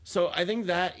 So I think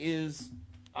that is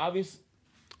obvious.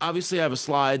 Obviously, I have a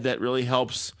slide that really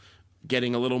helps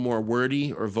getting a little more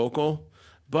wordy or vocal.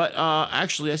 But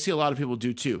actually, I see a lot of people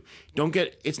do too.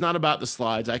 It's not about the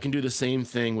slides. I can do the same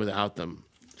thing without them.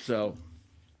 So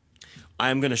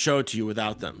I'm going to show it to you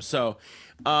without them. So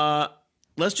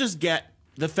let's just get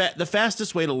the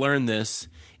fastest way to learn this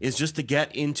is just to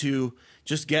get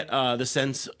the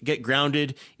sense, get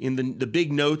grounded in the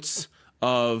big notes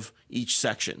of each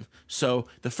section. So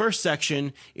the first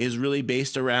section is really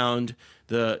based around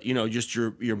just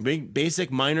your big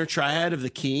basic minor triad of the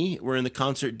key. We're in the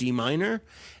concert D minor.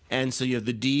 And so you have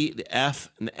the D, the F,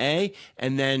 and the A,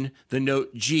 and then the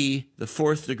note G, the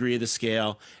fourth degree of the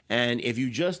scale. And if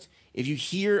you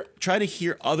try to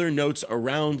hear other notes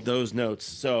around those notes.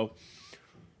 So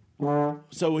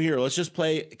here, let's just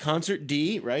play concert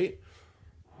D, right?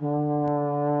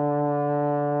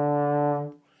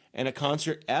 And a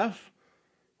concert F.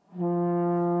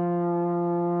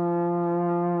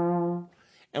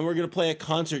 And we're going to play a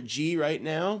concert G right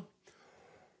now.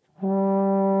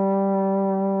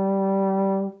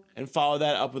 And follow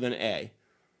that up with an A.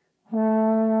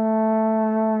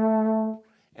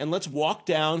 And let's walk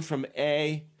down from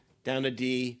A down to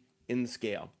D in the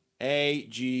scale. A,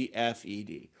 G, F, E,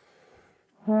 D.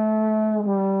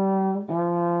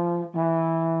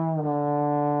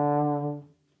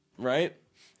 Right?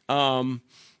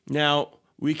 Now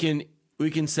we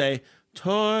can say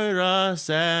Torah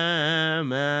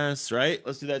Samas, right?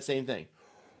 Let's do that same thing.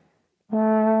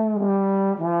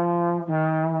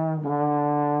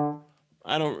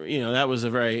 That was a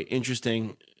very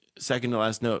interesting second to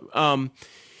last note.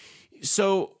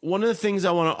 So one of the things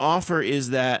I want to offer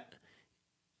is that,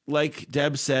 like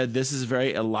Deb said, this is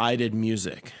very elided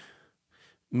music,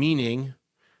 meaning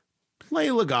play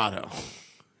legato.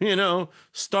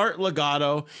 Start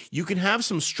legato. You can have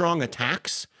some strong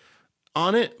attacks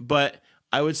on it, but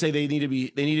I would say they need to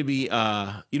be,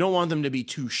 you don't want them to be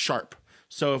too sharp.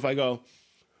 So if I go,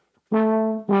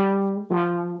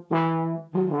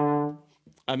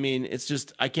 it's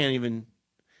just, I can't even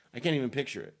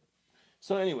picture it.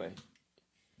 So anyway,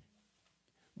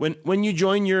 when you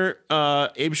join your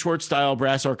Abe Schwartz style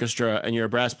brass orchestra and you're a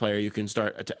brass player, you can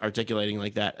start articulating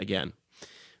like that again.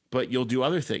 But you'll do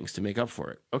other things to make up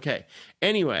for it. Okay.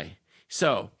 Anyway,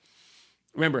 so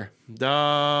remember,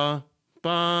 da,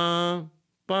 ba,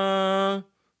 ba,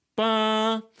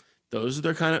 ba. Those are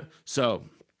their kind of. So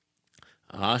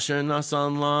Asher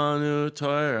nasan lanu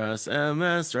Toras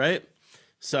emes, right?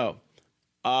 So,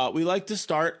 we like to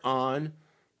start on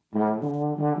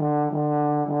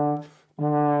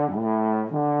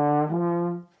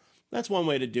that's one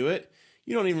way to do it.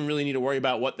 You don't even really need to worry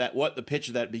about what the pitch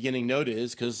of that beginning note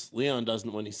is, because Leon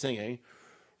doesn't when he's singing.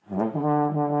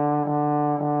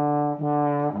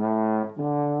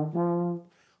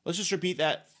 Let's just repeat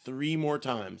that 3 more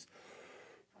times.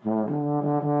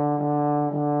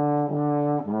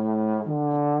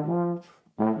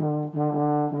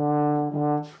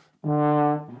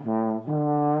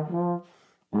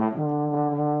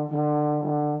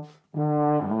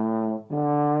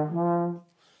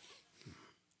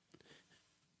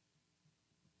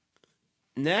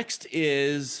 Next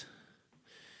is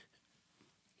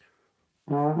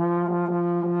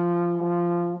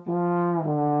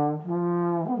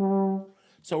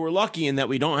so we're lucky in that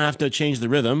we don't have to change the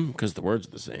rhythm because the words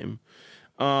are the same.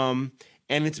 And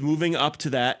it's moving up to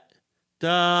that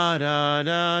da da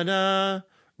da da,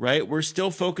 right? We're still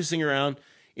focusing around.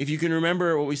 If you can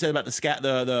remember what we said about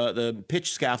the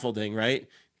pitch scaffolding, right?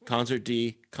 Concert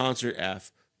D, concert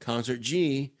F, concert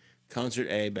G, concert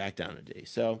A, back down to D.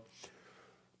 So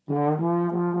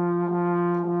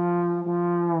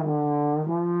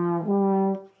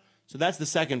that's the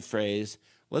second phrase.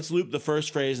 Let's loop the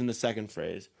first phrase and the second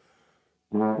phrase.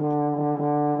 One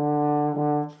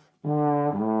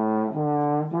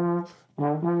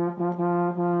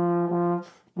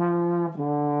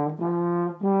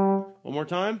more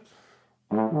time.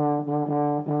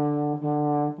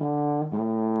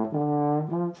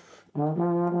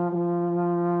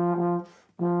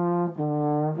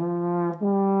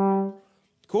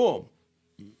 Cool.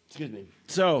 Excuse me.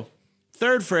 So,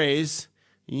 third phrase.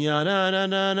 Yada da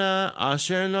da da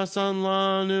asher nasan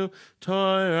lanu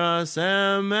Toras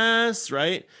emes,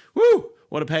 right? Woo!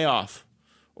 What a payoff.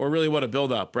 Or really what a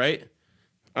build up, right?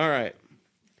 All right.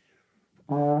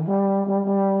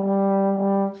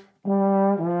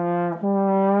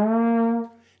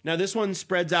 Now this one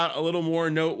spreads out a little more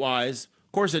note wise.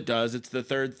 Of course it does. It's the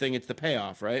third thing, it's the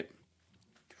payoff, right?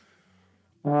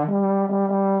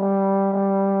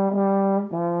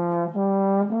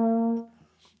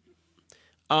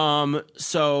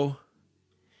 So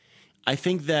I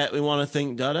think that we want to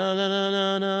think da da da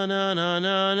da da da da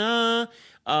da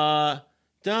da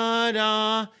da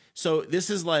da. So this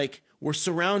is like we're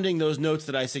surrounding those notes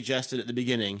that I suggested at the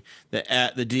beginning: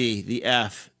 the D, the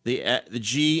F, the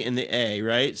G, and the A.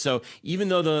 Right. So even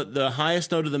though the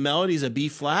highest note of the melody is a B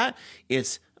flat,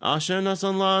 it's Asher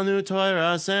nasan lanu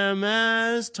Toras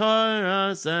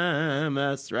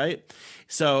emes, right?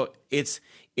 So it's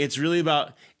really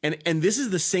about and this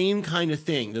is the same kind of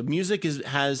thing. The music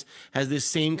has this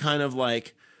same kind of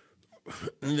like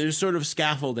there's sort of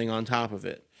scaffolding on top of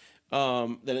it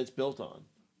that it's built on.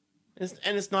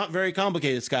 And it's not very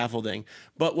complicated scaffolding.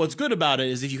 But what's good about it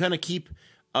is if you kind of keep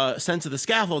a sense of the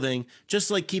scaffolding,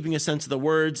 just like keeping a sense of the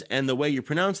words and the way you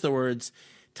pronounce the words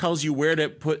tells you where to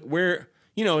put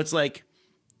it's like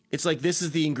this is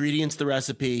the ingredients of the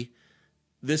recipe,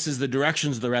 this is the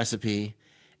directions of the recipe,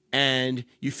 and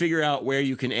you figure out where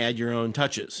you can add your own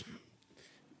touches.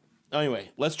 Anyway,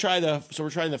 let's try we're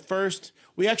trying the first.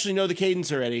 We actually know the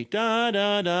cadence already. Da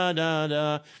da da da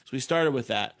da. So we started with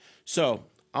that. So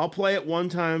I'll play it one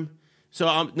time. So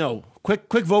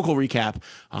quick vocal recap.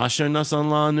 Asher nasan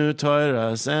lanu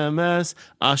Toras emes.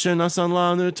 Asher nasan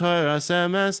lanu Toras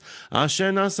emes.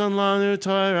 Asher nasan lanu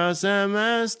Toras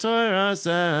emes. Toras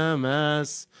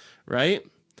emes. Right?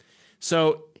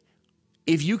 So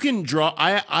if you can draw,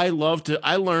 I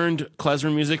learned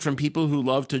klezmer music from people who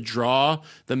love to draw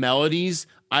the melodies,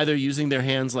 either using their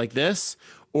hands like this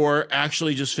or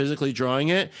actually just physically drawing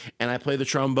it. And I play the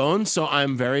trombone, so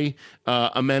I'm very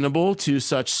amenable to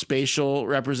such spatial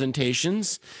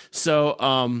representations. So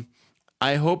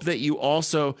I hope that you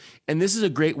also, and this is a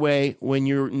great way when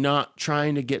you're not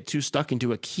trying to get too stuck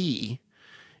into a key,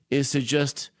 is to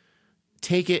just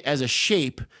take it as a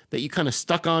shape that you kind of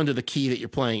stuck onto the key that you're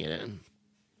playing it in.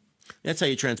 That's how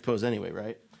you transpose anyway,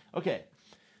 right? Okay.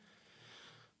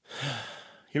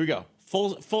 Here we go.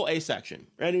 Full A section.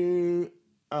 Ready?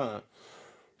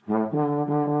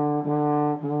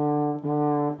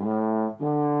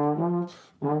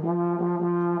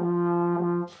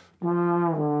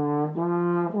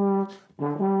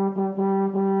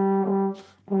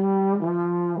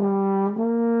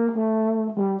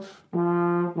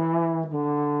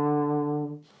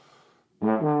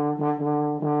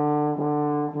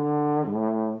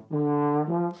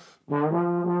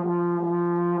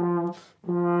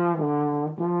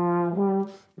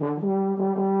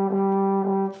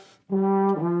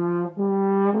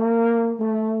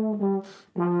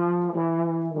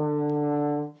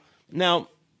 Now,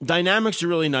 dynamics are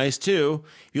really nice too.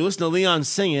 If you listen to Leon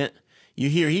sing it, you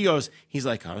hear he's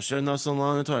like, Asher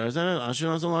Nasalanu Torah Asher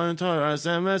Nasalanu Torah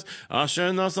SMS, Asher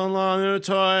Nasalanu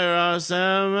Torah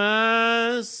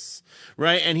SMS,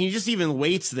 right? And he just even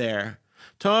waits there.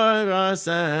 Torah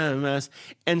SMS.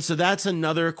 And so that's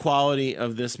another quality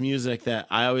of this music that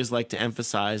I always like to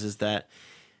emphasize, is that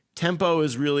tempo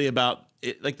is really about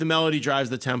it, like the melody drives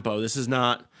the tempo. This is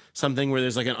not something where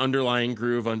there's like an underlying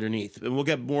groove underneath. And we'll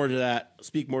get more to that,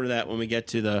 speak more to that when we get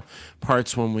to the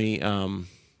parts when we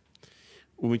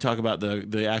talk about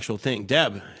the actual thing.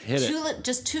 Deb, hit it.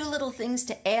 Just two little things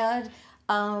to add.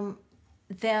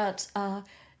 That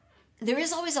there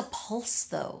is always a pulse,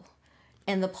 though,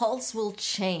 and the pulse will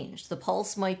change. The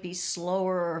pulse might be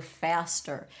slower or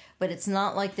faster, but it's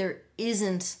not like there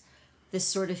isn't this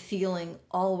sort of feeling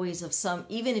always of some.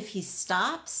 Even if he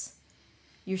stops,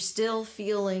 you're still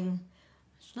feeling.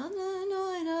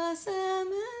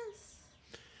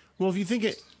 Well, if you think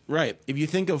it right, if you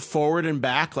think of forward and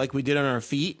back like we did on our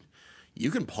feet,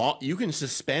 you can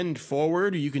suspend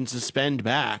forward or you can suspend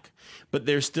back, but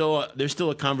there's still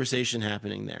a conversation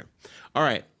happening there. All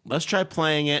right, let's try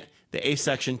playing it, the A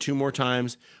section, 2 more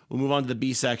times. We'll move on to the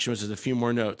B section, which is a few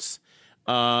more notes.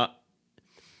 And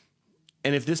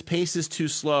if this pace is too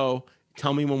slow,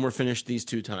 tell me when we're finished these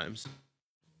 2 times.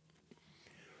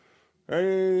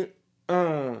 Ready?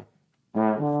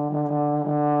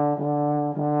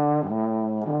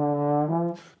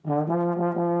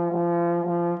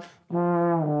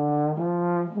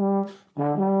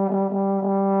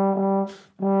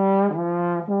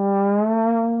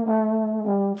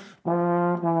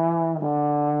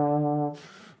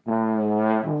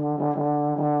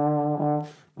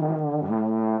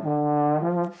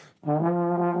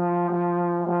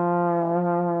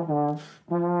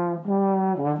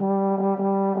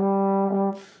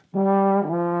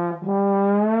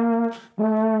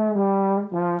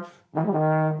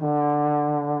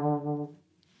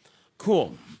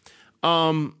 Cool.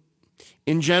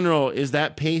 In general, is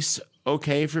that pace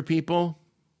okay for people?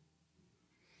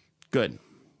 Good.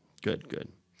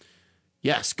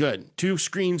 Yes, good. 2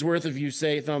 screens worth of you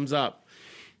say thumbs up.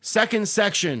 Second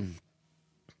section.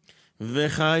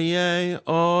 V'chayei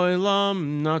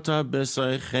olam nata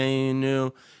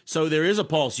b'saychenu. So there is a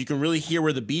pulse. You can really hear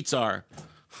where the beats are.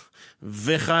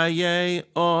 V'chayei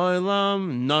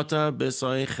olam nata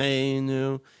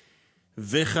b'saychenu.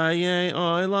 V'chayei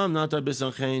olam nata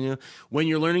b'saychenu. When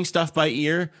you're learning stuff by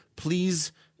ear,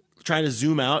 please try to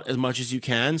zoom out as much as you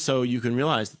can so you can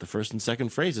realize that the first and second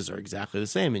phrases are exactly the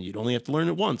same and you'd only have to learn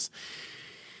it once.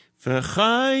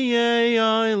 V'chayei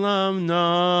olam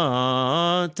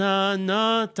nata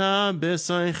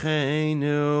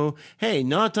b'saychenu. Hey,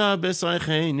 nata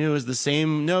b'saychenu is the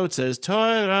same notes as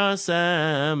Torah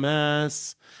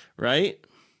SMS, right?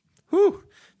 Whew,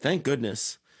 thank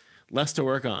goodness. Less to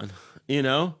work on, you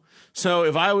know? So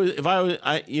if I was,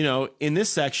 in this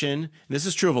section, this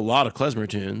is true of a lot of klezmer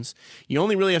tunes, you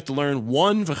only really have to learn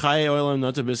one v'chayei olam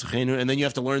nata b'saychenu, and then you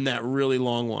have to learn that really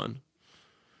long one.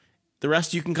 The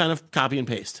rest you can kind of copy and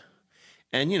paste.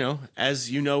 And, as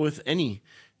you know with any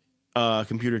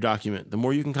computer document, the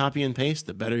more you can copy and paste,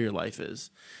 the better your life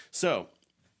is. So,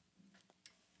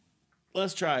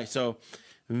 let's try. So,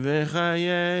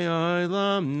 V'chayei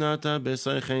olam nata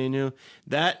b'saychenu.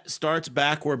 That starts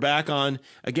back. We're back on,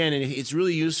 again, and it's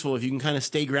really useful if you can kind of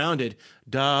stay grounded.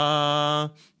 Da,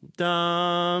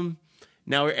 da.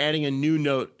 Now we're adding a new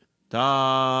note.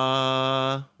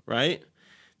 Da, right?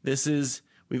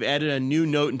 We've added a new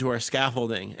note into our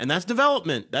scaffolding, and that's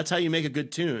development. That's how you make a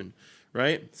good tune,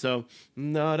 right? So,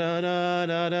 da da da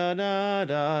da da da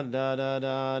da da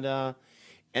da da,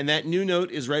 and that new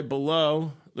note is right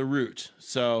below the root.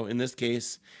 So in this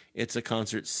case, it's a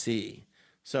concert C.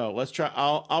 So let's try.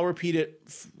 I'll repeat it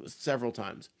several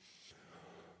times.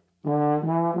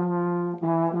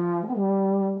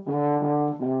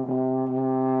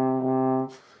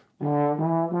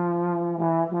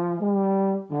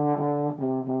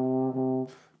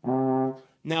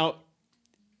 Now,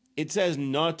 it says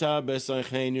nata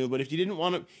b'saychenu, but if you didn't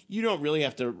want to, you don't really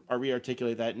have to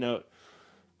re-articulate that note.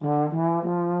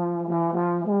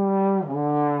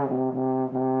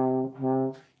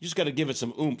 You just got to give it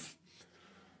some oomph.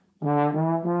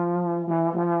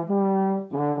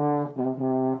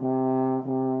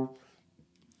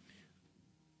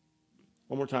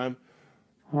 One more time.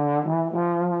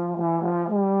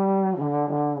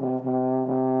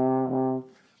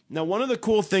 Now, one of the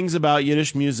cool things about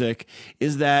Yiddish music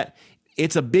is that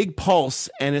it's a big pulse,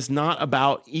 and it's not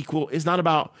about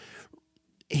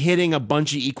hitting a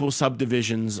bunch of equal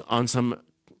subdivisions on some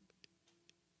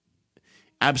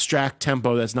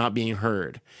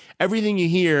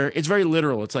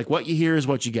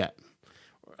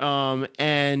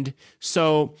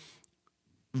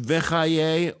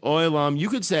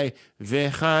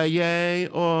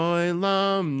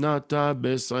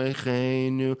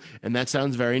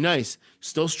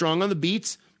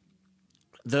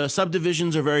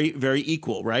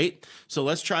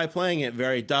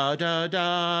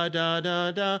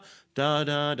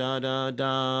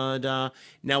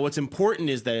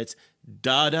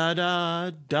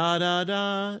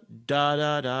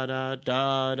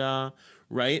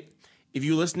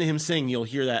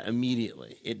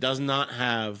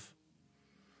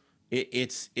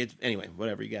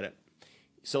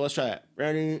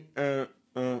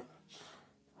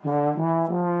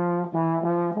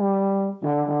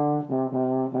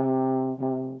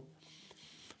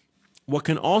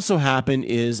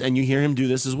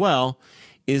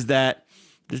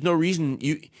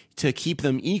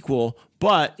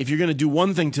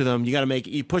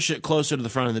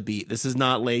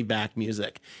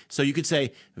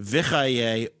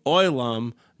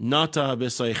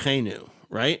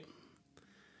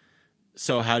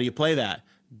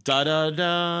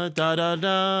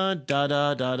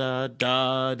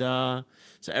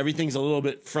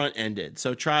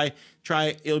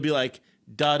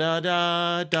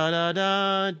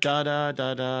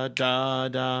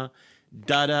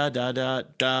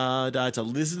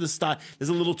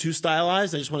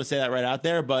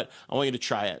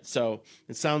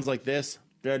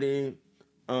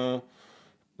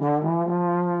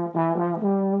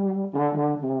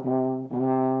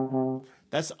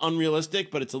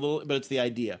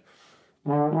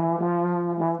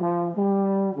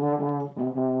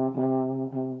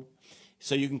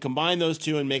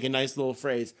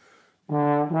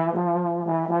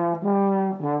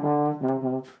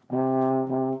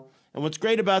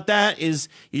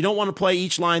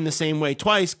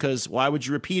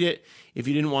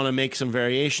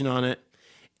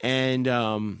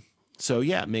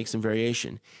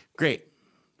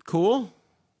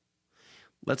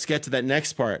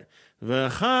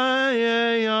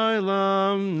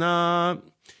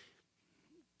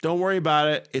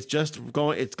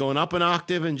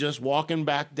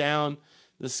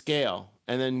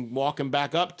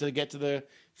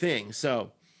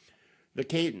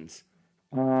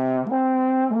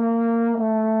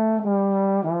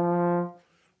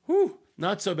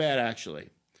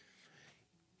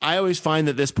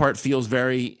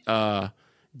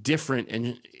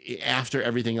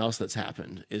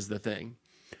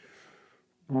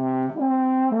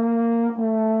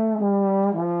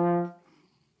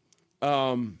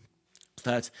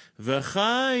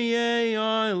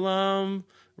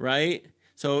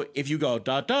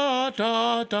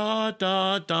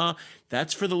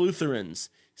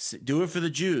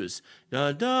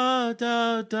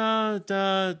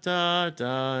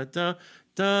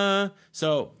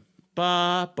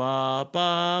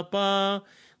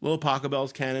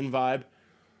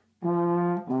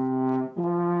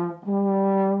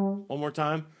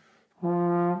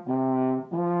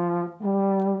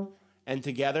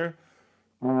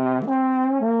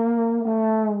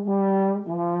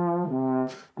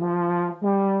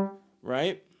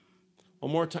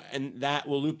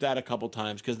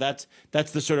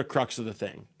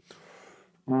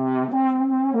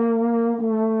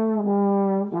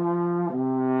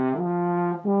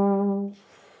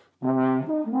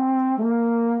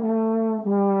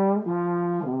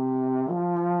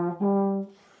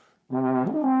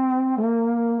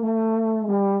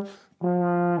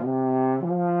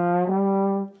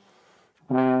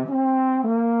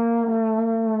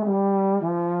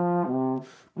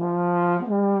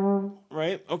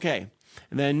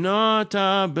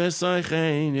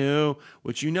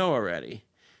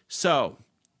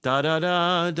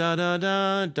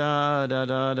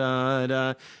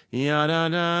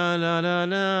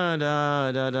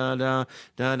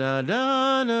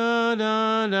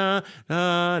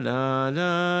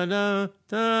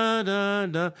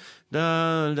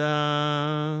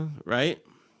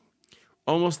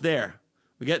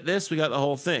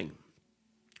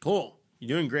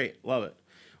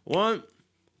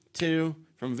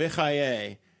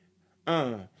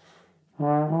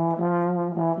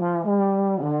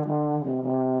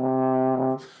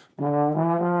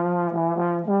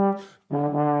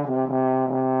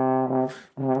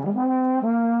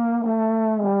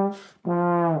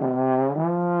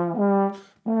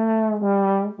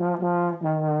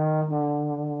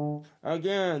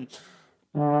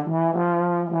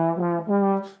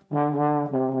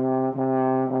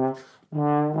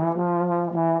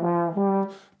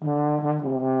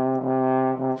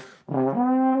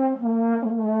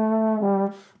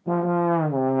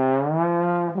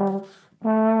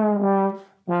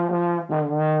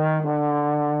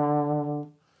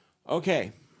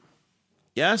Okay.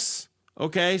 Yes?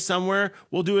 Okay, somewhere.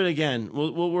 We'll do it again.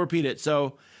 We'll repeat it.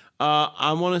 So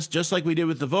I want us, just like we did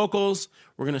with the vocals,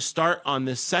 we're going to start on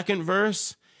this second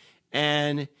verse.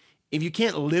 And if you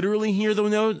can't literally hear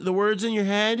the words in your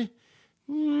head,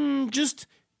 just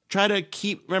try to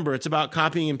remember, it's about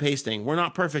copying and pasting. We're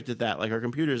not perfect at that like our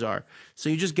computers are. So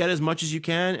you just get as much as you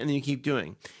can and then you keep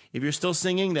doing. If you're still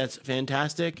singing, that's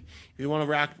fantastic. If you want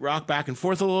to rock back and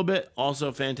forth a little bit,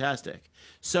 also fantastic.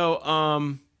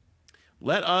 So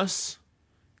let us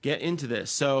get into this.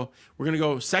 So we're going to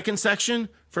go second section,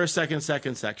 first, second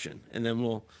section, and then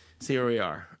we'll see where we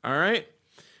are. All right?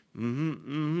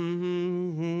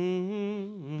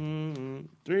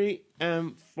 3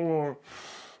 and 4.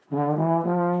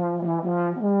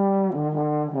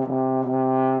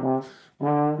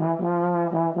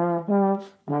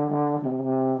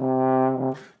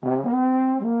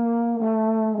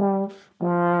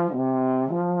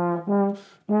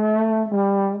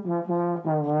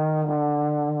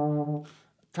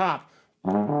 Top.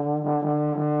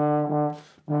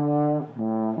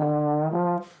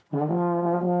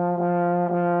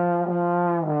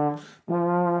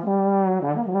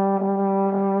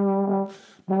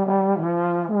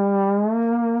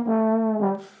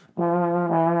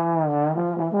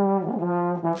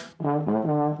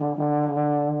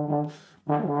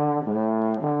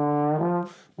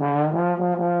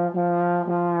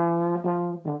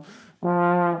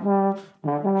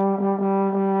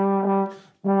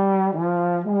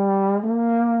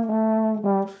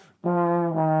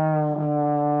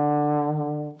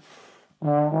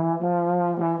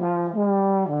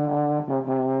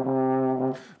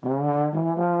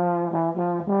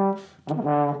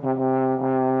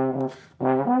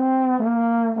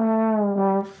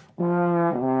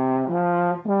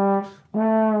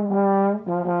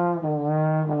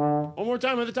 One more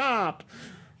time at the top.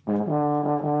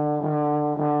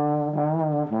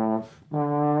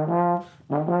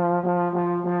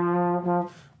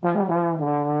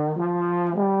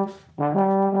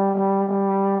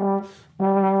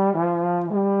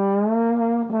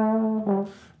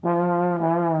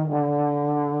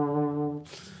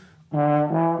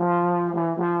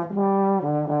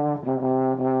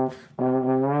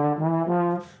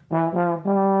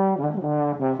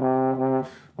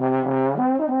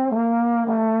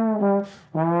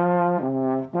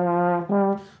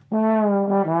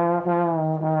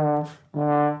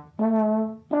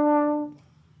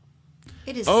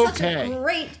 It is such a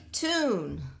great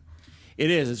tune. It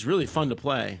is. It's really fun to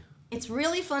play. It's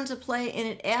really fun to play, and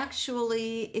it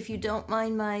actually, if you don't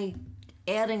mind my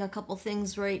adding a couple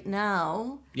things right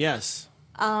now. Yes.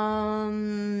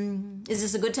 Is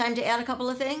this a good time to add a couple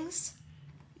of things?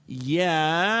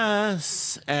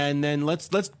 Yes. And then let's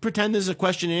pretend this is a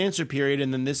question and answer period,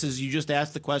 and then this is you just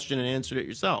asked the question and answered it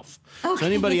yourself. Okay. So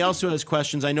anybody else who has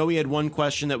questions, I know we had one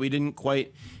question that we didn't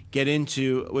quite get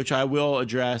into, which I will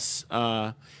address,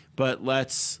 but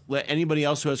let anybody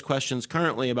else who has questions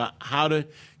currently about how to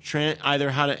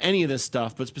either how to any of this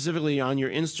stuff, but specifically on your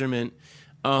instrument.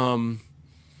 So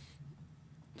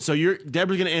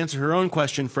Deborah's going to answer her own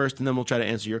question first, and then we'll try to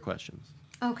answer your questions.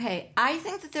 Okay, I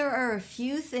think that there are a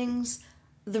few things.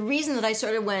 The reason that I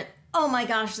sort of went, oh my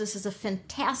gosh, this is a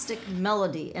fantastic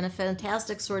melody and a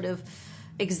fantastic sort of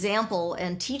example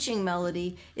and teaching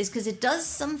melody is because it does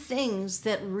some things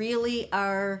that really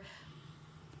are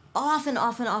often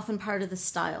part of the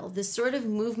style. This sort of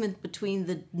movement between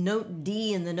the note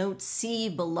D and the note C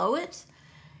below it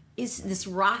is this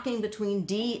rocking between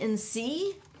D and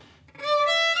C.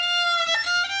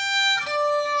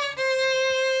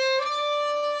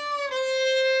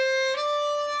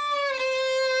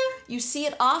 You see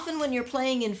it often when you're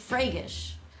playing in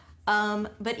Frege.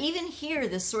 But even here,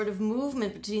 this sort of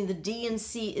movement between the D and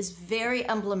C is very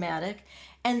emblematic.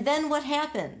 And then what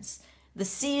happens? The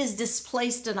C is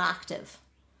displaced an octave.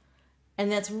 And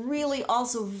that's really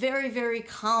also very, very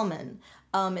common.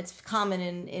 It's common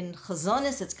in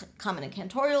chazonis, it's common in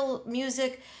cantorial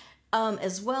music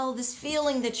as well. This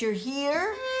feeling that you're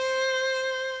here.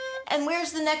 And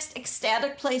where's the next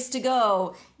ecstatic place to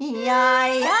go?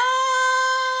 Yeah.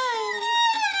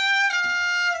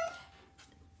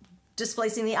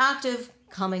 Displacing the octave,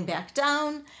 coming back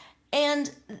down. And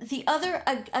the other,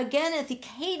 again, at the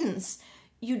cadence,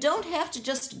 you don't have to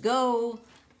just go.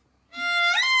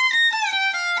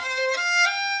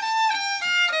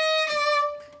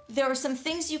 There are some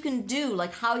things you can do,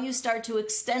 like how you start to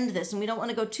extend this, and we don't want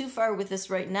to go too far with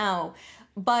this right now,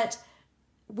 but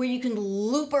where you can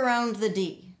loop around the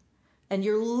D. And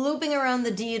you're looping around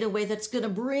the D in a way that's going to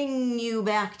bring you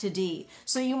back to D.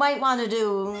 So you might want to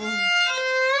do.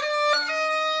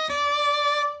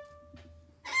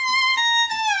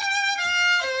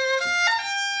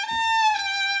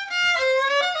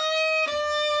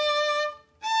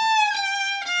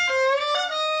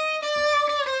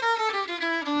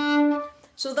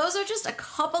 So those are just a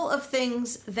couple of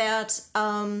things that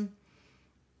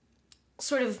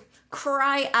sort of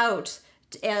cry out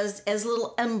as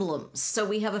little emblems. So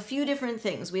we have a few different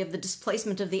things. We have the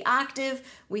displacement of the octave.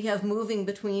 We have moving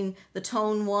between the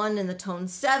tone 1 and the tone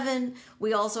 7.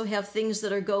 We also have things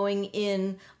that are going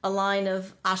in a line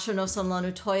of Asher no son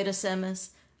lanu toiras emes,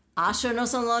 Asher no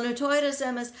son lanu toiras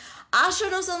emes,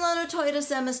 Asher no son lanu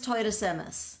toiras emes, toiras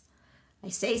emes. I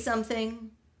say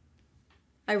something,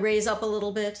 I raise up a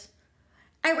little bit,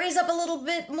 I raise up a little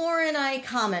bit more, and I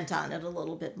comment on it a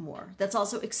little bit more. That's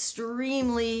also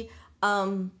extremely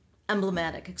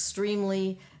emblematic,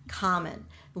 extremely common.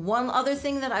 One other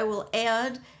thing that I will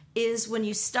add is when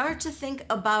you start to think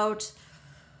about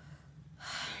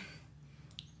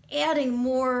adding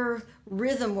more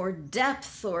rhythm or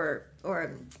depth or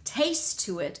taste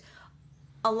to it,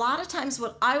 a lot of times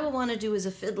what I will want to do as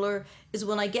a fiddler is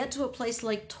when I get to a place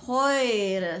like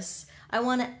toiras, I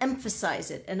want to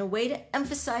emphasize it. And a way to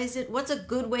emphasize it, what's a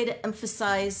good way to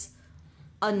emphasize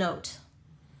a note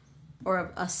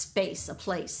or a space, a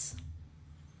place?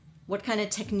 What kind of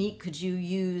technique could you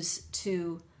use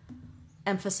to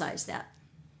emphasize that?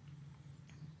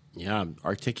 Yeah,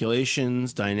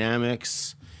 articulations,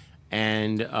 dynamics,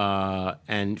 and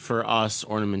for us,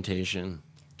 ornamentation.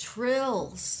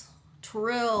 Trills.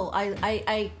 Trill.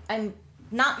 I'm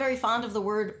not very fond of the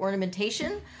word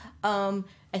ornamentation.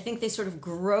 I think they sort of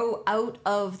grow out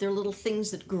of, they're little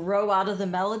things that grow out of the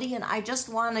melody, and I just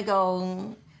want to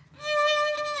go...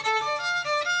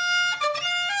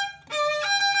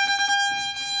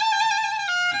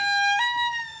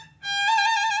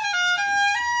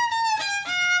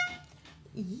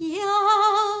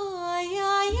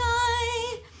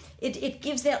 It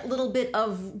gives that little bit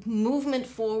of movement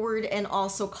forward and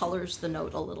also colors the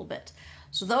note a little bit.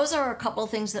 So those are a couple of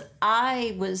things that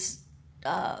I was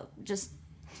just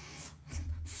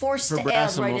forced to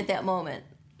add right at that moment.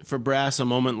 For brass, a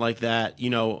moment like that,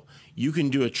 you can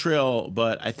do a trill,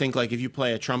 but I think like if you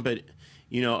play a trumpet,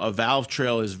 a valve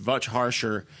trill is much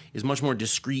harsher, is much more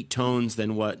discrete tones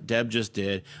than what Deb just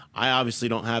did. I obviously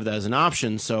don't have that as an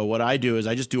option, so what I do is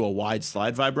I just do a wide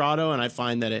slide vibrato, and I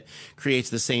find that it creates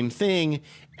the same thing,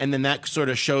 and then that sort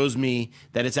of shows me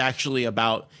that it's actually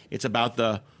about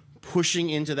the pushing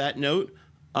into that note,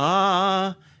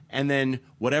 and then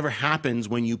whatever happens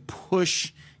when you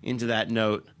push into that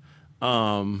note,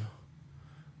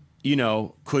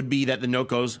 could be that the note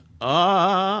goes,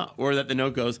 or that the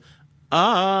note goes,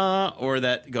 or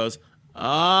that goes,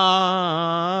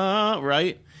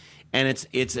 right? And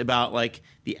it's about like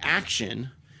the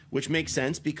action, which makes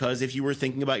sense because if you were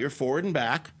thinking about your forward and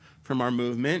back from our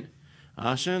movement,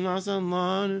 toiras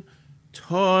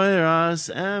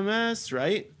ms,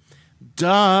 right?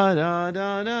 Da da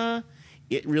da da.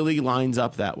 It really lines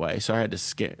up that way. So I had to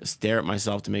stare at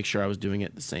myself to make sure I was doing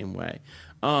it the same way.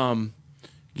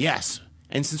 Yes.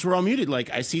 And since we're all muted, like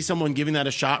I see someone giving that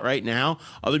a shot right now,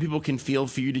 other people can feel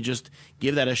for you to just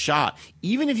give that a shot.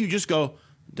 Even if you just go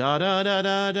da da da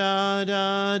da da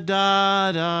da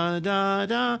da da da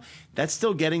da, that's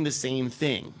still getting the same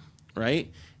thing,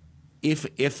 right?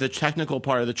 If the technical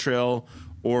part of the trill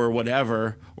or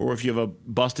whatever, or if you have a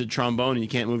busted trombone and you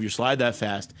can't move your slide that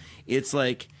fast, it's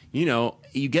like,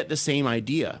 you get the same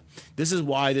idea. This is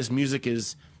why this music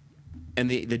is, and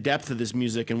the depth of this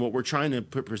music and what we're trying to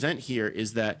present here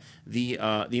is that the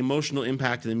emotional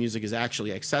impact of the music is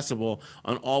actually accessible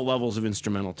on all levels of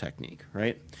instrumental technique,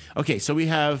 right? Okay, so we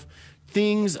have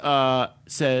things,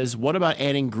 says, what about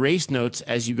adding grace notes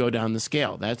as you go down the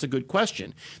scale? That's a good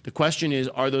question. The question is,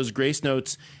 are those grace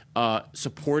notes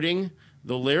supporting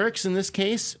the lyrics in this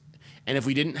case? And if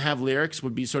we didn't have lyrics,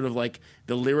 would be sort of like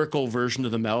the lyrical version of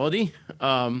the melody.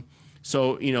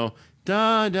 So,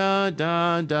 da da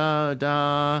da da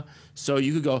da. So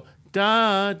you could go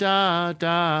da da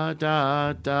da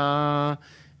da da.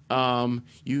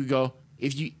 You could go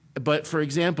but for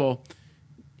example,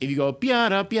 if you go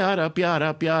piada piada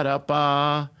piada piada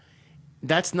ba,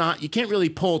 that's not, you can't really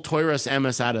pull toiras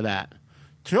ms out of that.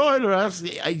 Toiras,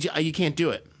 you can't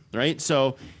do it, right?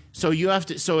 So you have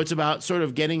to. So it's about sort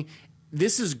of getting.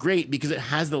 This is great because it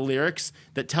has the lyrics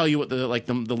that tell you what the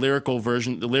lyrical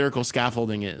version, the lyrical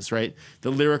scaffolding is, right?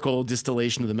 The lyrical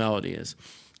distillation of the melody is.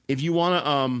 If you want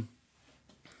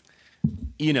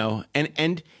to,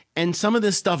 and some of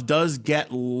this stuff does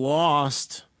get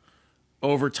lost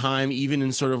over time, even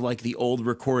in sort of like the old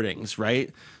recordings,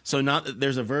 right? So not that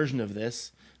there's a version of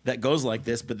this that goes like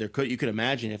this, but you could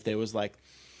imagine if there was like.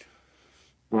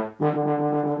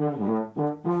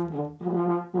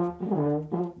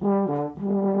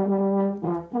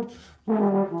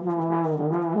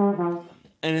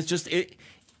 And it's just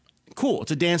cool.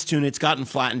 It's a dance tune. It's gotten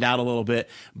flattened out a little bit,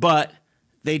 but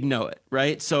they'd know it,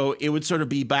 right? So it would sort of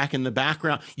be back in the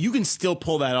background. You can still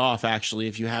pull that off, actually,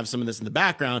 if you have some of this in the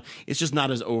background. It's just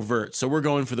not as overt. So we're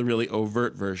going for the really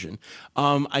overt version.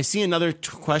 I see another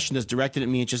question that's directed at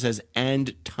me. It just says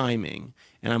 "and timing,"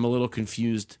 and I'm a little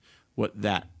confused what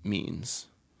that means.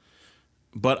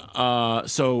 But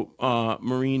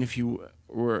Maureen, if you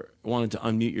wanted to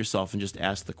unmute yourself and just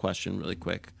ask the question really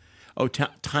quick. Oh,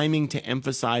 timing to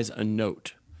emphasize a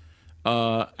note.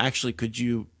 Actually, could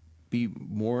you be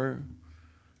more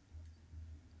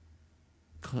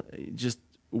just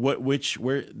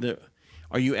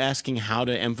are you asking how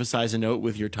to emphasize a note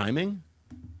with your timing?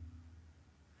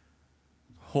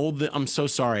 I'm so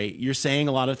sorry. You're saying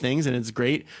a lot of things and it's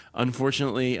great.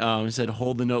 Unfortunately, I said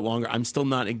hold the note longer. I'm still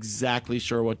not exactly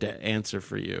sure what to answer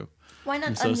for you. Why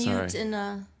not so unmute sorry.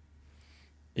 and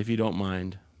if you don't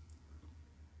mind.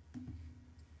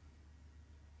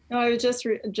 No, I was just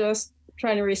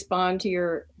trying to respond to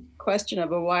your question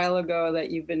of a while ago that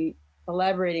you've been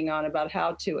elaborating on about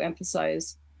how to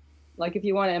emphasize, like if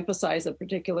you want to emphasize a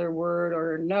particular word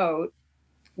or note,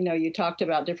 you talked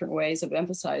about different ways of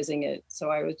emphasizing it. So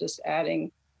I was just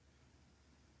adding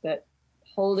that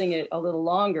holding it a little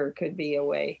longer could be a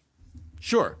way.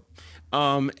 Sure.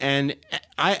 And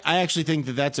I actually think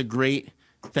that's a great,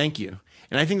 thank you.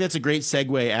 And I think that's a great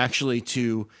segue actually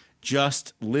to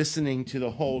just listening to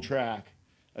the whole track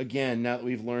again, now that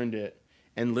we've learned it,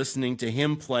 and listening to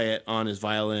him play it on his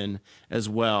violin as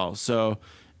well. So,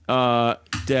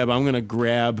 Deb, I'm gonna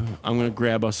grab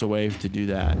us away to do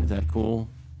that. Is that cool?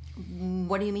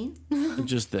 what do you mean?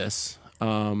 Just this.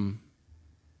 You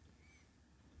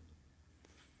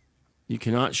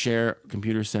cannot share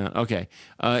computer sound. Okay.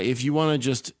 If you want to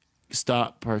just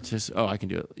stop oh, I can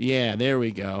do it. Yeah, there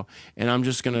we go. And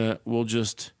we'll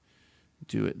just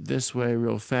do it this way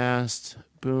real fast.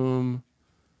 Boom,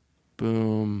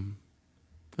 boom,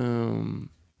 boom.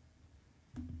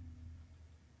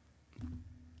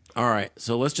 All right,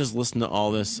 so let's just listen to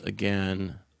all this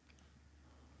again.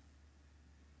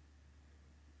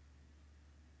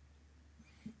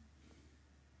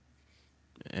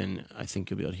 And I think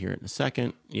you'll be able to hear it in a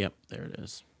second. Yep, there it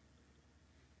is.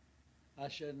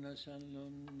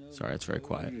 Sorry, it's very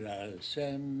quiet. Okay.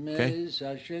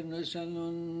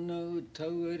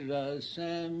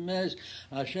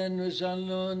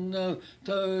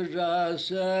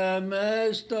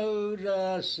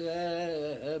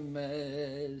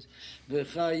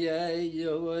 וחיי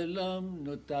העולם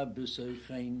נוטה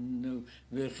בסויכנו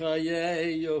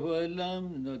וחיי העולם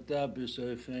נוטה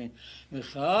בסויכנו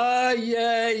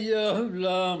וחיי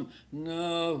העולם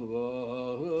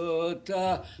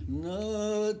נוטה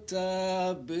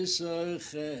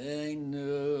בסויכנו.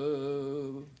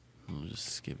 We'll just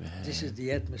skip ahead. This is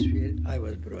the atmosphere I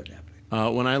was brought up in.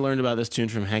 When I learned about this tune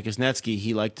from Hank Isnetsky,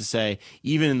 he liked to say,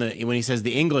 even when he says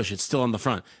the English, it's still on the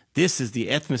front. This is the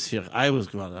atmosphere I was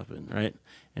brought up in, right?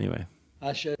 Anyway.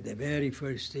 Asher, the very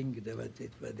first thing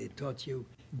that they taught you,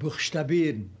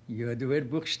 Buchstabieren. You had the word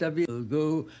Buchstabieren.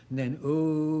 Go, and then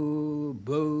O,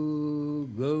 Bo,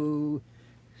 Go.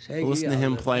 We'll listen to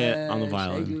him play it on the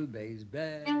violin.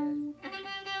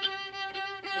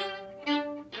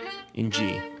 In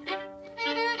G.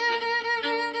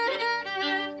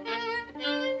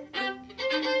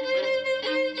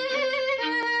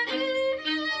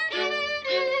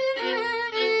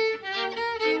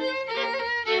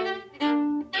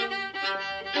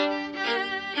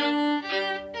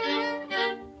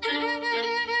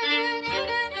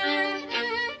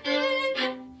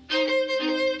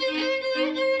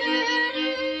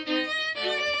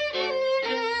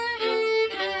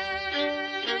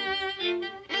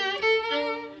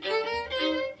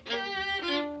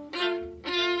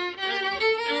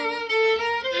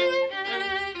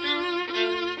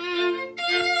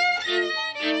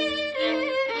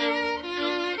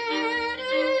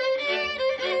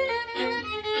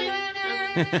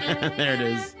 There it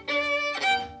is.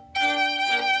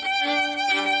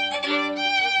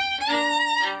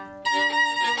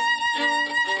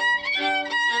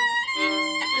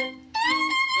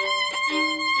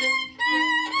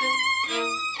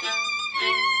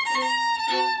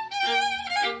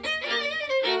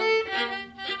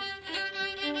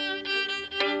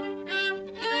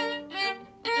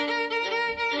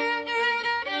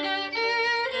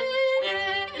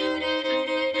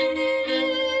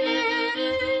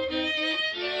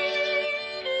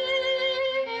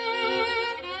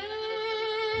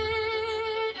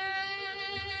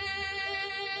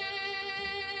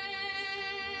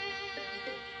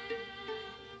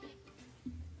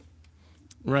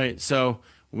 Right. So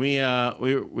we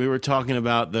were talking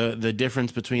about the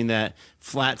difference between that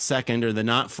flat second or the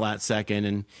not flat second,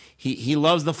 and he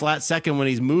loves the flat second when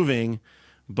he's moving,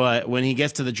 but when he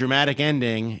gets to the dramatic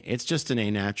ending, it's just an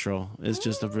A natural. It's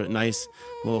just a nice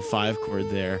little 5 chord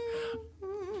there.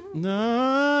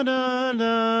 Da, da,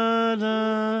 da,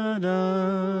 da,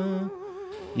 da.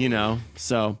 You know,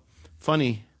 so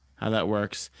funny how that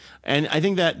works. And I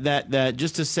think that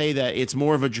just to say that it's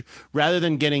more of a, rather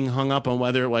than getting hung up on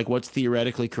whether, like, what's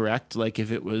theoretically correct, like if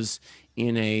it was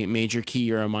in a major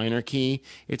key or a minor key,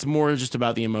 it's more just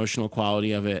about the emotional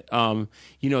quality of it.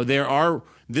 You know, there are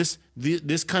this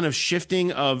kind of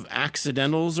shifting of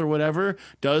accidentals or whatever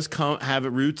does have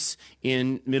roots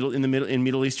in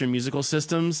Middle Eastern musical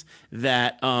systems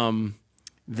that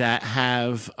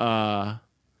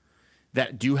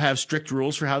do have strict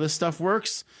rules for how this stuff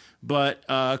works. But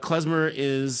klezmer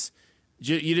is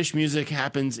Yiddish music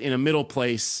happens in a middle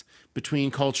place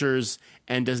between cultures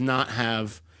and does not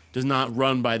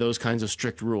run by those kinds of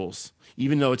strict rules,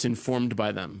 even though it's informed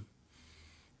by them.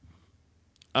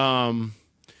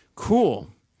 Cool.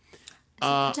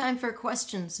 Time for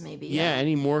questions, maybe. Yeah,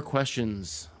 any more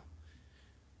questions?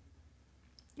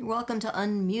 You're welcome to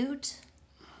unmute.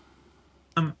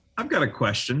 I've got a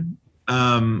question.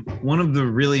 One of the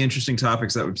really interesting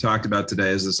topics that we've talked about today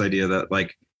is this idea that,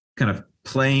 like, kind of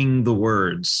playing the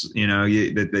words, you know,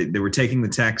 that they were taking the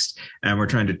text and we're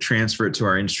trying to transfer it to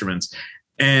our instruments.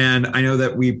 And I know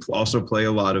that we also play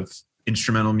a lot of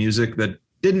instrumental music that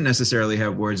didn't necessarily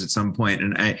have words at some point.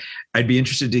 And I'd be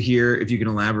interested to hear if you can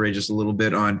elaborate just a little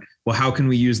bit on, well, how can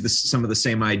we use some of the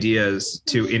same ideas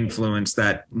to influence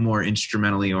that more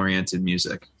instrumentally oriented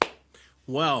music?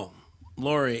 Well,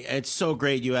 Lori, it's so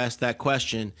great you asked that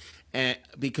question,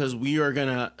 because we are going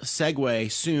to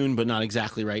segue soon, but not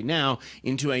exactly right now,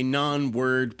 into a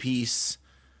non-word piece,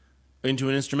 into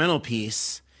an instrumental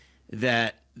piece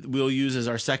that we'll use as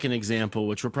our second example,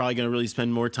 which we're probably going to really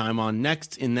spend more time on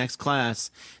next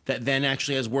class, that then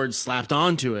actually has words slapped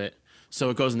onto it. So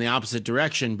it goes in the opposite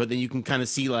direction, but then you can kind of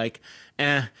see, like,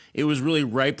 it was really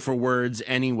ripe for words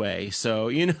anyway. So,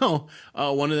 you know,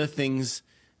 one of the things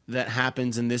that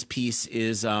happens in this piece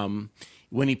is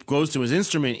when he goes to his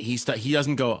instrument, he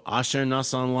doesn't go Asher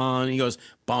Nasan Lan. He goes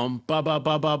bum ba ba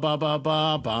ba ba ba ba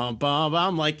ba ba ba.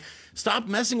 I'm like, stop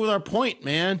messing with our point,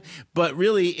 man. But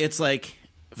really, it's like,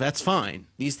 that's fine.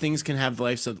 These things can have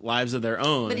lives of their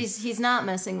own. But he's not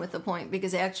messing with the point,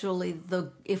 because actually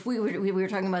we were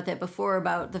talking about that before,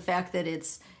 about the fact that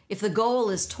if the goal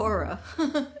is Torah,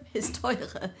 is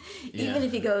Torah, even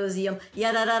if he goes yada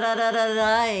da da da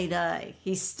da da,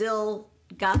 he's still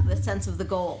got the sense of the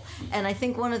goal. And I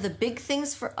think one of the big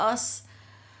things for us,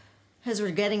 as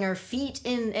we're getting our feet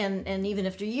in, and even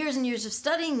after years and years of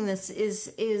studying this,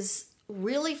 is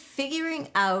really figuring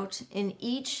out in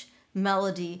each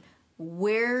melody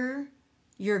where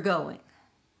you're going.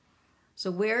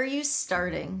 So where are you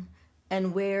starting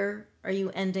and where are you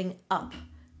ending up?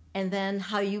 And then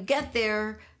how you get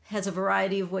there has a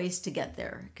variety of ways to get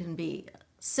there. It can be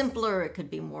simpler, it could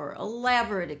be more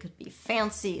elaborate, it could be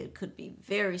fancy, it could be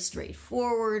very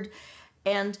straightforward.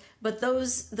 But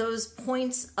those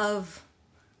points of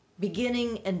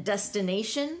beginning and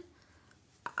destination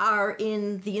are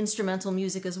in the instrumental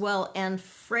music as well, and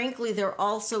frankly, they're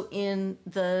also in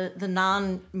the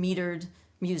non-metered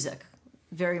music,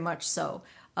 very much so.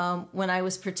 When I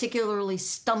was particularly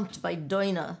stumped by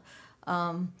Doina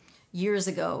years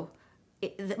ago,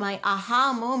 my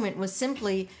aha moment was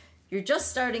simply, you're just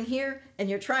starting here and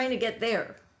you're trying to get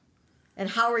there. And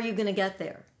how are you going to get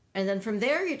there? And then from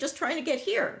there, you're just trying to get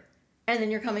here. And then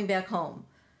you're coming back home.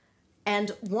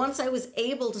 And once I was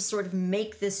able to sort of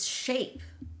make this shape,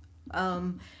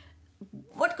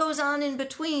 what goes on in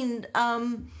between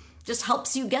just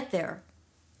helps you get there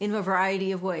in a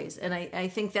variety of ways. And I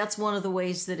think that's one of the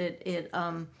ways that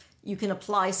you can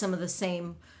apply some of the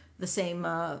same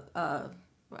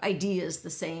ideas, the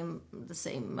same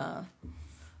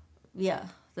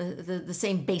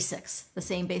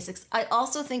basics. I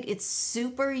also think it's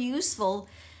super useful.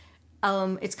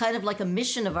 It's kind of like a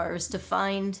mission of ours to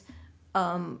find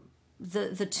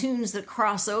the tunes that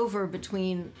cross over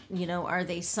between, are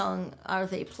they sung, are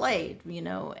they played,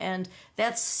 and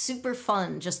that's super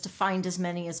fun, just to find as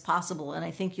many as possible. And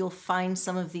I think you'll find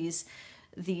some of these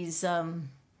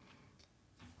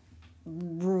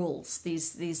rules,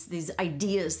 these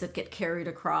ideas that get carried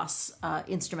across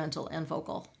instrumental and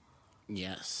vocal.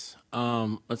 Yes.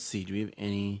 Let's see. Do we have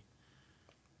any?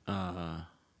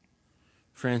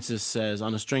 Francis says,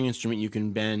 on a string instrument, you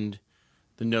can bend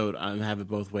the note and have it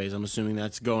both ways. I'm assuming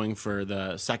that's going for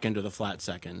the second or the flat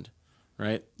second,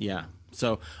 right? Yeah.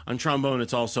 So on trombone,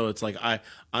 it's like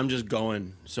I'm just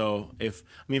going. So if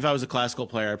I was a classical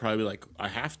player, I'd probably be like,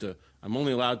 I'm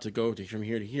only allowed to go from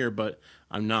here to here, but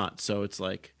I'm not. So it's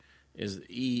like, is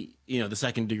E, the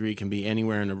second degree can be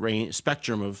anywhere in a range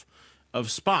spectrum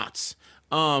of spots.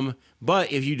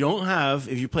 But if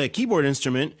you play a keyboard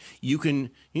instrument, you can,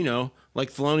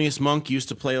 like Thelonious Monk used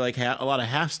to play like a lot of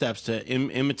half steps to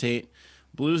imitate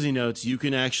bluesy notes. You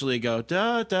can actually go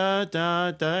da da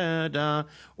da da da,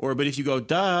 but if you go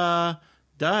da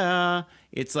da,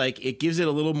 it's like it gives it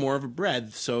a little more of a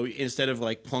breadth. So instead of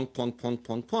like plunk plunk plunk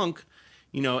plunk plunk,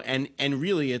 and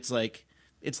really it's like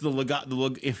it's the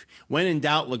legato. If when in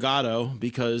doubt, legato,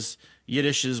 because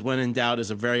Yiddish is when in doubt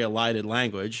is a very elided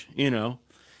language,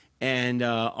 and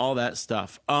all that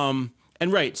stuff. And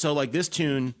right, so like this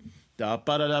tune. From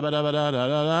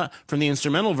the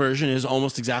instrumental version is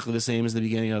almost exactly the same as the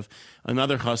beginning of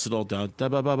another hustle.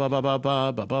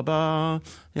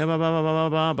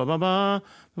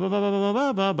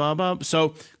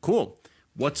 So cool.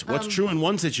 What's true in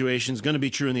one situation is going to be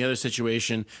true in the other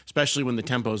situation, especially when the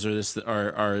tempos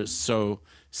are so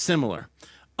similar.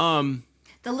 The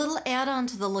little add-on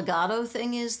to the legato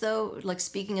thing is, though, like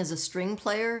speaking as a string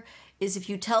player, is if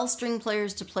you tell string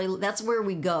players to play, that's where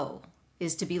we go.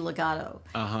 Is to be legato,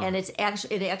 and it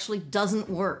actually doesn't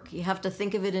work. You have to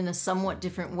think of it in a somewhat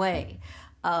different way,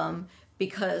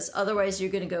 because otherwise you're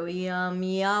going to go yum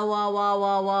ya wah wah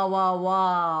wah wah wah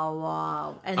wah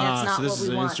wah, and that's not so this what we is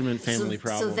an want. instrument family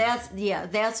problem. So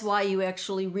that's why you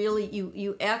actually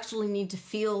you actually need to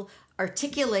feel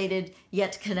articulated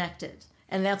yet connected,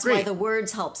 and that's why the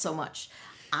words help so much.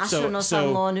 It has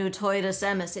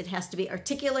to be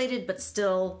articulated but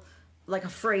still like a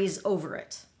phrase over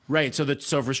it. Right, so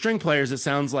for string players, it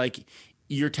sounds like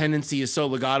your tendency is so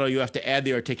legato, you have to add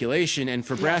the articulation, and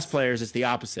for brass players, it's the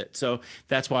opposite. So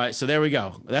that's why. So there we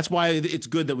go. That's why it's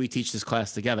good that we teach this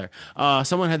class together.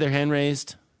 Someone had their hand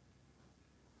raised.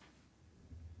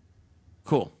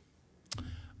 Cool.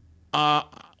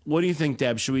 What do you think,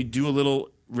 Deb? Should we do a little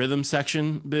rhythm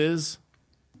section, Biz?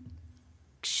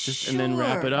 And then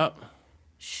wrap it up.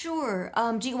 Sure.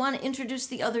 Do you want to introduce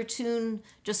the other tune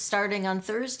just starting on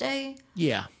Thursday?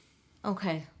 Yeah.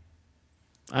 Okay.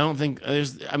 I don't think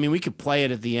we could play it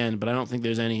at the end, but I don't think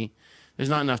there's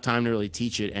not enough time to really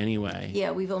teach it anyway. Yeah,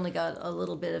 we've only got a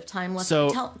little bit of time left. So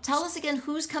tell us again,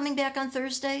 who's coming back on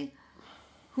Thursday?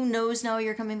 Who knows now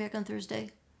you're coming back on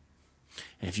Thursday?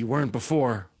 And if you weren't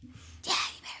before... Yeah,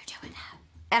 you better do it now.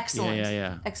 Excellent.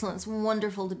 Yeah. Excellent. It's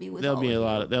wonderful to be with There'll be a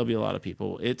lot of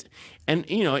people.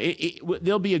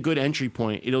 There'll be a good entry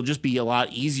point. It'll just be a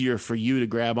lot easier for you to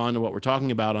grab onto what we're talking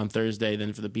about on Thursday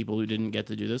than for the people who didn't get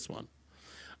to do this one.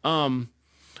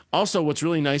 Also, what's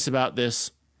really nice about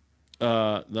this,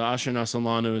 the Asher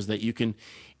Nasalanu, is that you can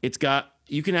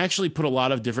actually put a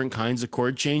lot of different kinds of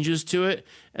chord changes to it,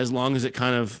 as long as it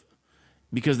kind of,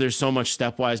 because there's so much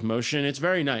stepwise motion. It's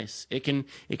very nice. It can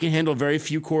handle very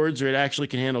few chords, or it actually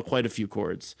can handle quite a few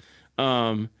chords.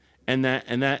 And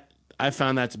that I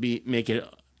found that to make it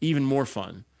even more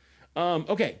fun.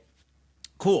 Okay,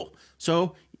 cool.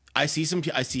 So I see some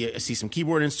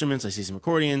keyboard instruments. I see some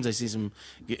accordions. I see some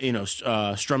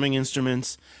strumming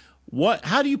instruments.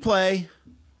 How do you play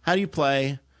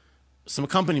some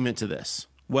accompaniment to this?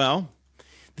 Well,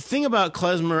 the thing about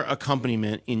klezmer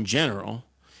accompaniment in general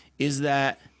is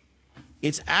that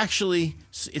it's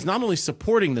not only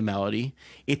supporting the melody,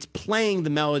 it's playing the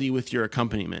melody with your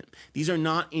accompaniment. These are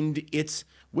not it's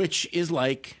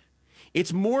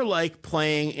more like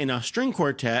playing in a string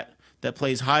quartet that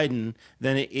plays Haydn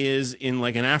than it is in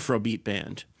like an Afrobeat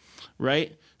band,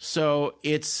 right? So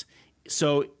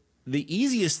the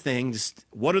easiest thing,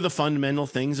 what are the fundamental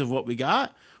things of what we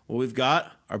got? Well, we've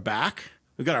got our back,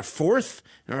 we've got our fourth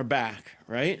and our back,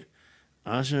 right?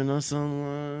 So,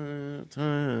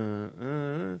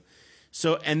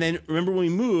 and then remember when we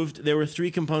moved, there were three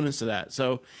components to that.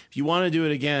 So if you want to do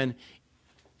it again,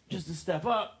 just to step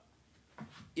up,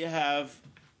 you have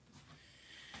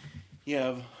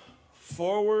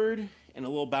forward and a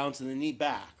little bounce in the knee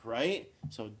back, right?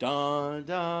 So dun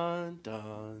dun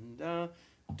dun dun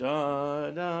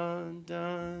dun dun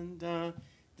dun dun.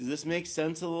 Does this make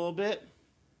sense a little bit?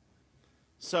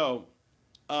 So,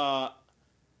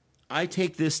 I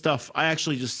take this stuff. I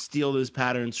actually just steal these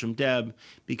patterns from Deb,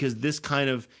 because this kind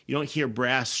of, you don't hear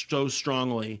brass so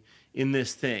strongly in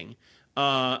this thing.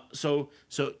 So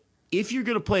if you're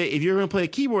gonna play a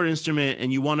keyboard instrument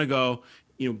and you want to go,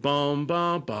 bum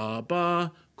bum ba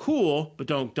ba, cool, but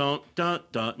don't.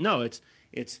 No,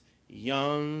 it's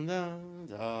young dun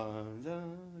dun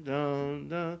dun dun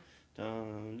dun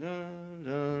dun dun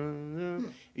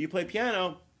dun. If you play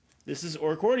piano,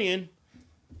 or accordion,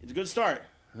 It's a good start.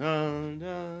 Dun,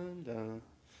 dun, dun,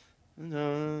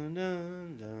 dun,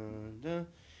 dun, dun, dun.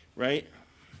 Right?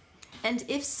 And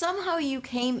if somehow you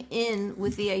came in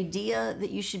with the idea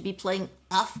that you should be playing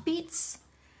offbeats,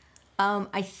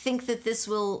 I think that this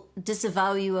will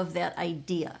disavow you of that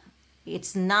idea.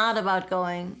 It's not about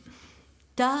going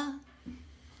da,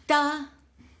 da,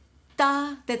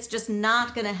 da. That's just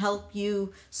not going to help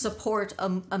you support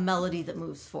a melody that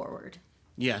moves forward.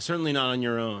 Yeah, certainly not on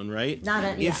your own, right? Not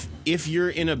on, yeah. If you're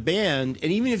in a band,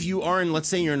 and even if you are in, let's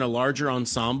say you're in a larger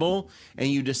ensemble and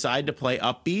you decide to play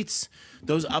upbeats,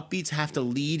 those upbeats have to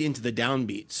lead into the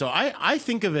downbeat. So I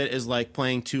think of it as like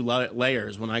playing two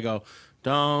layers when I go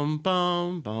dum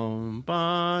bum bum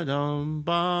ba dum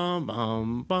bum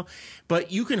bum bum.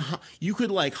 But you could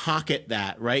like hocket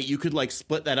that, right? You could like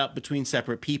split that up between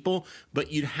separate people,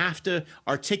 but you'd have to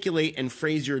articulate and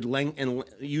phrase your length and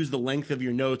use the length of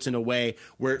your notes in a way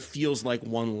where it feels like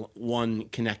one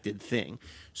connected thing.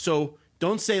 So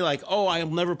don't say like, oh, I'll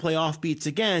never play off beats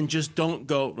again. Just don't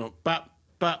go bop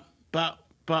bop bop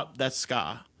bop. That's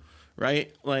ska,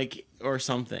 right? Like, or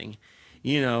something.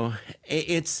 You know,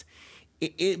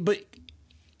 but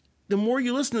the more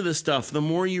you listen to this stuff, the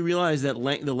more you realize that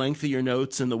the length of your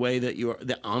notes and the way that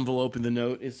the envelope in the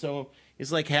note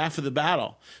is like half of the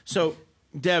battle. So,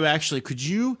 Deb, actually, could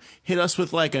you hit us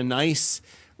with like a nice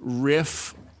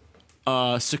riff,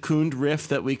 second riff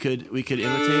that we could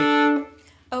imitate?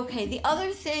 Okay. The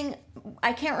other thing,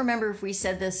 I can't remember if we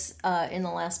said this in the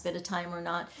last bit of time or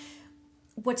not.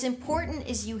 What's important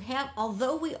is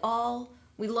although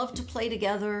we love to play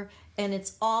together, and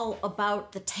it's all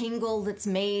about the tangle that's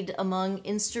made among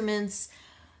instruments,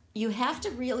 you have to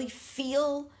really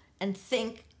feel and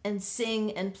think and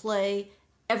sing and play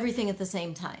everything at the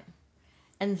same time.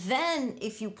 And then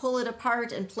if you pull it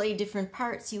apart and play different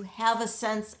parts, you have a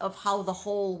sense of how the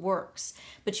whole works.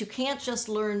 But you can't just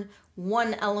learn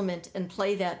one element and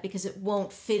play that because it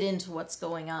won't fit into what's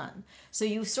going on. So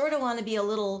you sort of want to be a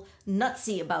little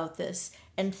nutsy about this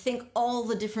and think all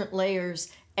the different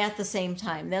layers at the same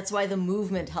time. That's why the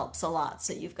movement helps a lot.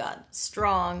 So you've got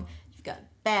strong, you've got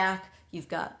back, you've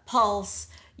got pulse,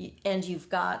 and you've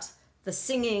got the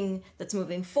singing that's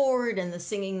moving forward and the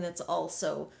singing that's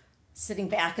also sitting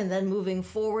back and then moving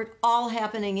forward, all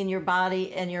happening in your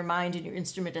body and your mind and your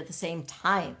instrument at the same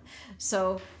time.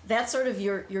 So that's sort of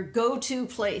your go-to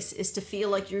place, is to feel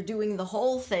like you're doing the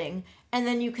whole thing, and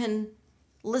then you can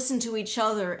listen to each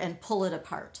other and pull it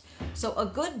apart. So a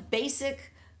good basic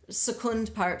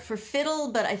second part for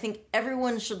fiddle, but I think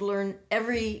everyone should learn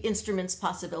every instrument's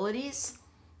possibilities,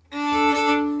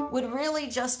 would really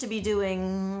just to be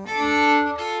doing...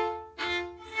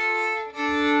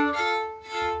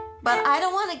 But I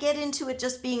don't want to get into it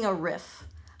just being a riff.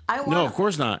 No, of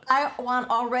course not. I want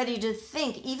already to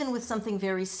think, even with something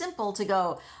very simple, to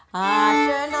go,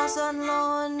 Asher no son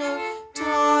lo nu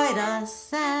toira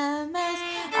semes,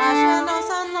 Asher no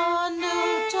son lo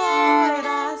nu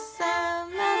toira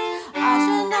semes,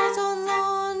 Asher no son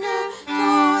lo nu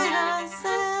toira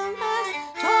semes,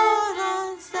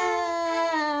 toira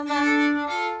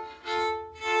semes.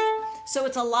 So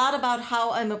it's a lot about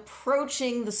how I'm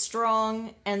approaching the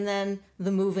strong and then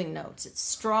the moving notes. It's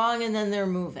strong and then they're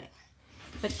moving.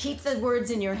 But keep the words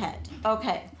in your head.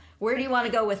 Okay, where do you want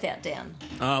to go with that, Dan?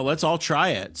 Let's all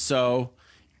try it. So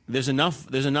there's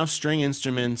enough string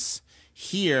instruments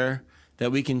here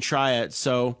that we can try it.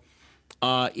 So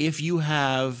if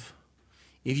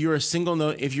you're a single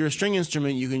note, if you're a string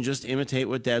instrument, you can just imitate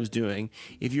what Deb's doing.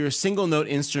 If you're a single note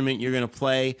instrument, you're going to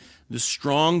play the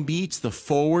strong beats, the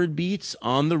forward beats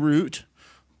on the root,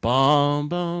 bum,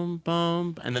 bum,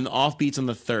 bum, and then the off beats on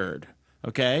the third.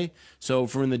 Okay? So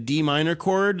if we're in the D minor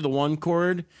chord, the one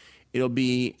chord, it'll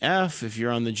be F. If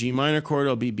you're on the G minor chord,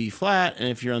 it'll be B flat. And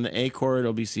if you're on the A chord,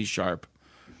 it'll be C sharp.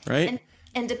 Right?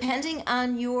 And depending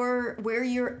on where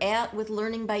you're at with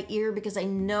learning by ear, because I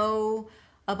know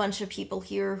a bunch of people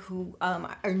here who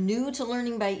are new to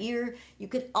learning by ear, you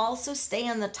could also stay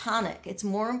on the tonic. It's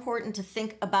more important to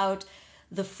think about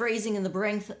the phrasing and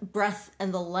the breath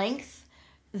and the length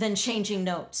than changing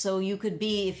notes. So you could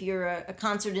be, if you're a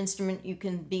concert instrument, you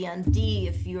can be on D.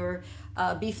 If you're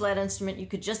a B flat instrument, you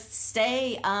could just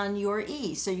stay on your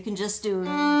E. So you can just do...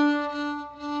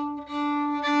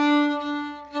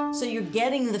 So you're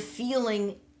getting the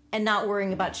feeling and not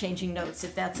worrying about changing notes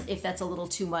if that's a little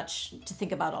too much to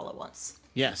think about all at once.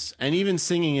 Yes, and even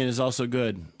singing it is also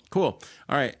good. Cool.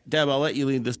 All right, Deb, I'll let you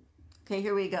lead this. Okay,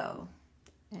 here we go.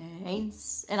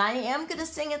 And I am going to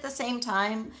sing at the same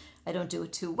time. I don't do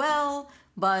it too well,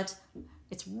 but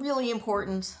it's really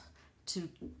important to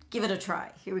give it a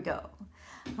try. Here we go.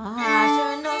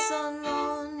 Asher no son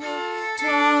lo nu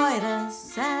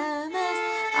toidas emes,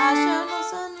 asher no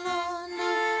son lo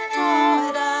nu,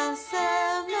 toidas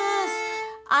emes.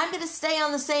 I'm going to stay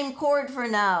on the same chord for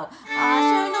now.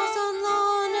 Asher no son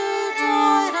lo nu,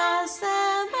 toidas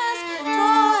emes,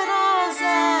 toidas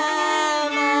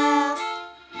emes.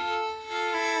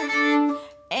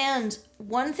 And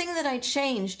one thing that I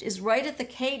changed is right at the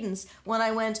cadence when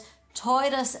I went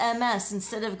toidas ms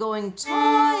instead of going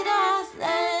toidas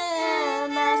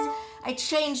ms. I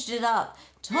changed it up.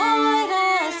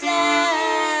 Toidas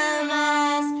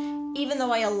ms. Even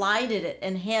though I elided it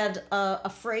and had a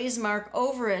phrase mark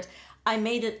over it, I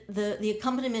made it the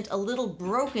accompaniment a little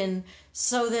broken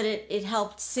so that it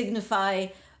helped signify,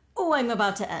 oh, I'm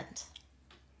about to end.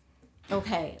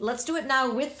 Okay, let's do it now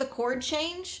with the chord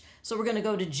change. So we're going to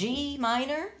go to G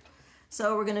minor.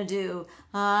 So we're going to do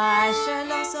asher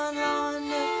no son lo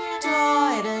nu,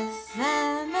 toidas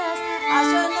ms,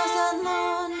 asher no son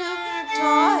lo nu,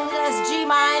 toidas, G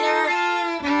minor.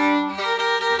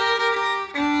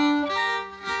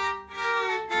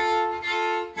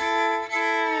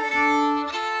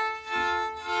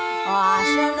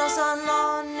 Asher no son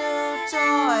lo nu,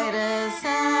 toidas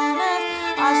ms,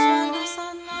 asher no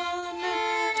son lo nu,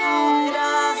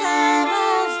 toidas ms.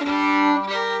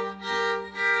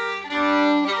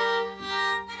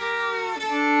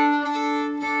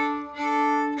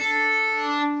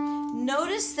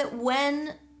 Notice that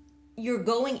when you're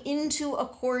going into a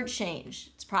chord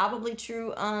change, it's probably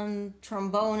true on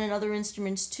trombone and other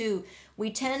instruments too, we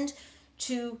tend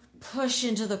to push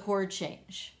into the chord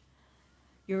change.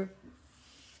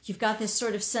 You've got this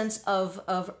sort of sense of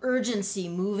urgency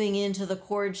moving into the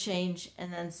chord change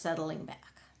and then settling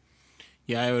back.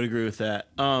 Yeah, I would agree with that.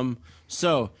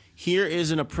 So here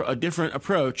is a different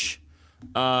approach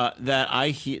that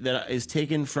that is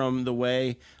taken from the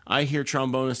way I hear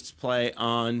trombonists play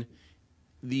on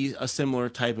a similar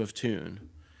type of tune.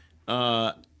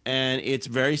 And it's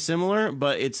very similar,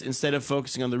 but it's instead of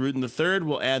focusing on the root and the third,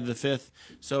 we'll add the fifth.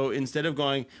 So instead of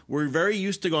we're very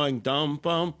used to going dum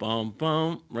bum bum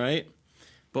bum, right?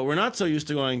 But we're not so used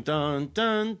to going dun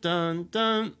dun dun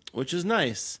dun, which is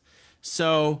nice.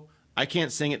 So I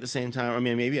can't sing at the same time. I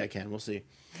mean, maybe I can. We'll see.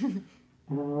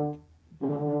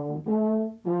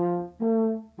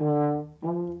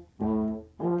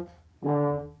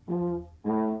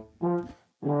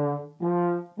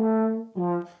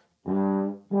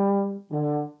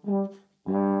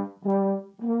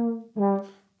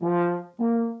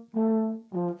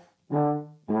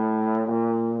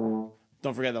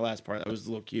 Don't forget the last part. That was a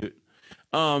little cute.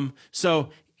 So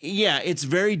yeah, it's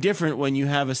very different when you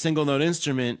have a single note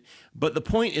instrument, but the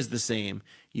point is the same.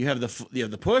 You have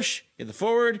the push, you have the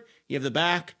forward, you have the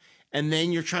back, and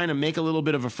then you're trying to make a little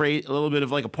bit of a phrase, a little bit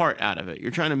of like a part out of it.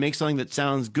 You're trying to make something that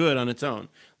sounds good on its own.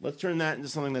 Let's turn that into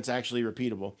something that's actually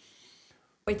repeatable.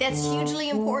 Wait, that's hugely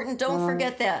important. Don't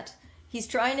forget that. He's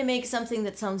trying to make something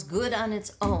that sounds good on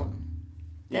its own.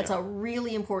 That's a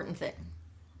really important thing.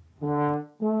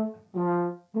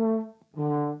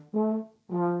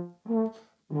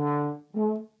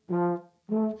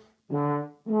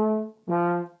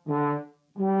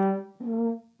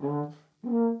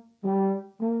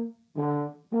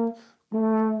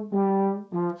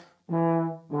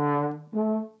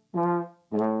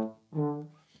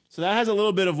 So that has a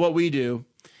little bit of what we do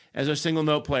as our single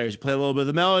note players. You play a little bit of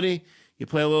the melody, you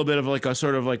play a little bit of like a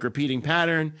sort of like repeating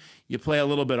pattern, you play a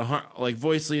little bit of like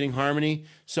voice leading harmony.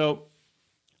 So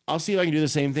I'll see if I can do the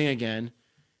same thing again,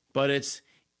 but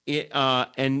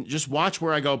and just watch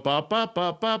where I go ba ba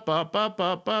ba ba ba ba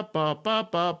ba ba ba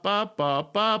ba ba ba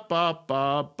ba ba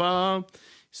ba ba.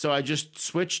 So I just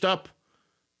switched up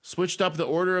the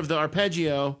order of the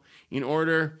arpeggio in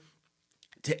order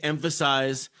to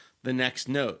emphasize the next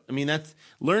note. I mean, that's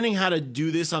learning how to do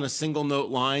this on a single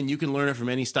note line. You can learn it from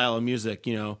any style of music.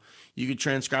 You know, you could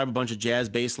transcribe a bunch of jazz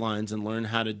bass lines and learn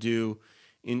how to do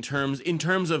in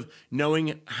terms of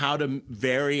knowing how to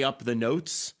vary up the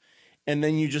notes. And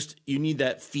then you need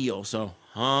that feel. So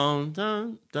hum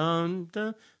dun dun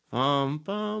dun bum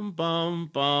bum bum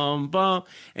bum bum,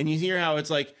 and you hear how it's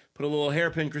like put a little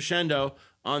hairpin crescendo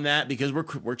on that because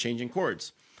we're changing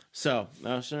chords. So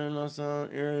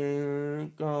here we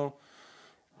go.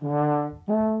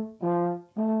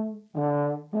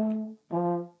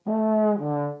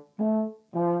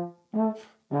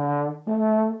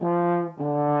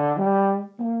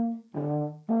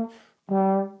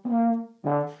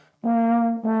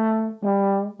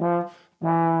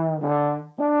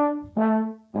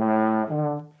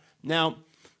 Now,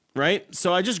 right?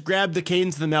 So I just grabbed the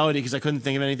cadence of the melody because I couldn't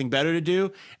think of anything better to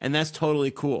do, and that's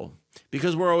totally cool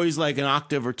because we're always like an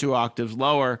octave or two octaves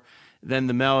lower than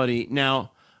the melody.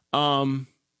 Now,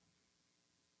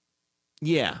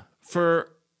 Yeah,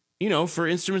 for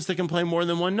instruments that can play more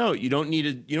than one note, you don't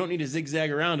need to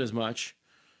zigzag around as much,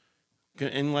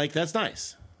 and like that's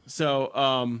nice.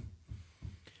 So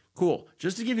cool.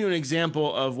 Just to give you an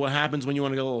example of what happens when you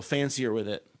want to get a little fancier with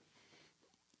it,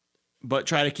 but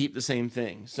try to keep the same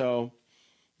thing. So.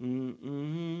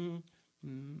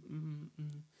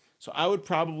 So I would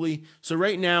probably, so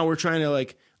right now we're trying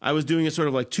to I was doing it sort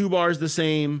of like 2 bars the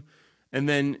same and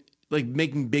then like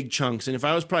making big chunks. And if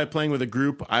I was probably playing with a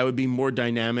group, I would be more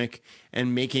dynamic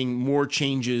and making more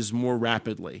changes more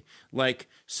rapidly.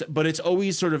 But it's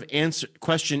always sort of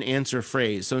question, answer,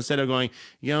 phrase. So instead of going,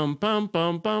 yum, bum,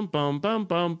 bum, bum, bum, bum,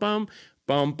 bum, bum,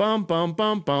 bum, bum, bum,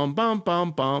 bum, bum, bum,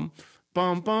 bum, bum.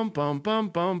 Bum bum bum bum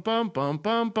bum bum bum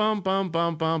bum bum bum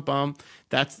bum bum bum.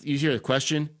 That's you hear the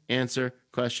question, answer,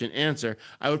 answer.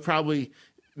 I would probably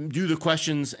do the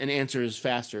questions and answers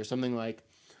faster. Something like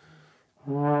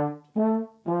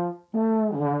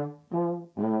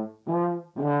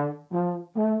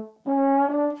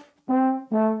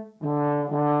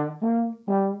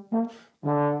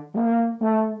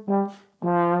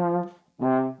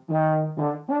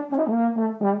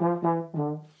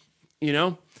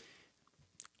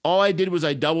all I did was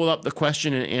I doubled up the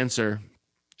question and answer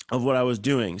of what I was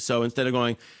doing. So instead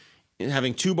of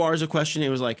having 2 bars of question, it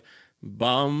was like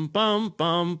bum bum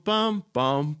bum bum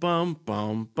bum bum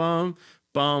bum bum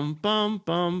bum bum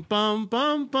bum bum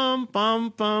bum bum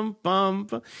bum bum bum.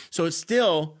 So it's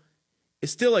still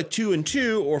like 2 and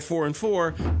 2 or 4 and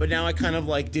 4, but now I kind of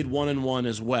like did 1 and 1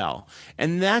 as well.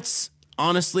 And that's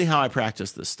honestly how I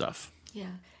practice this stuff.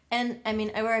 Yeah. And I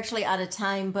mean, we're actually out of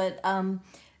time, but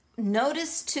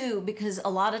notice too, because a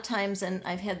lot of times, and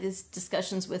I've had these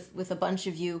discussions with a bunch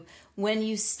of you, when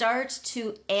you start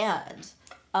to add,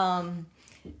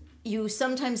 you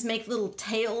sometimes make little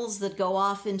tails that go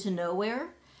off into nowhere.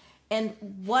 And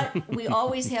what we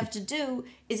always have to do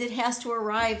is it has to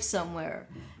arrive somewhere.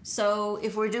 So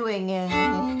if we're doing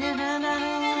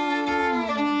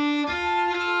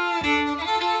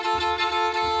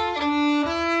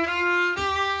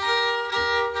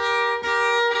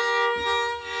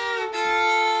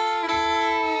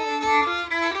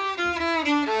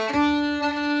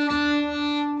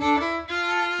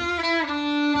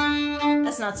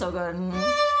that's not so good.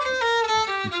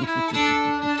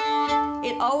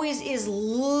 It always is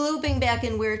looping back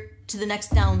in to the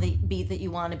next downbeat that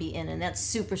you want to be in, and that's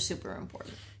super, super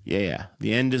important. Yeah.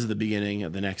 The end is the beginning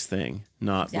of the next thing,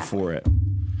 not before it.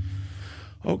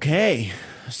 Okay,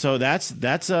 so that's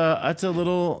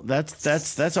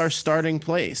our starting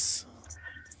place.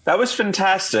 That was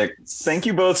fantastic. Thank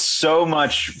you both so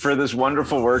much for this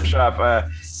wonderful workshop.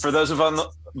 For those of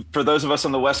us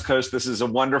on the West Coast, this is a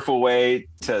wonderful way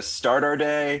to start our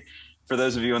day. For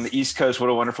those of you on the East Coast, what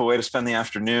a wonderful way to spend the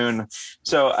afternoon.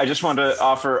 So I just want to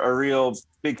offer a real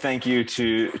big thank you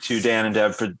to Dan and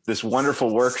Deb for this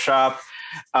wonderful workshop.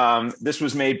 This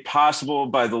was made possible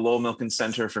by the Lowell Milken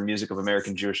Center for Music of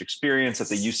American Jewish Experience at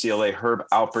the UCLA Herb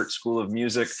Alpert School of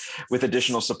Music, with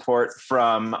additional support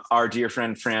from our dear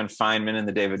friend Fran Feynman and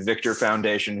the David Vickter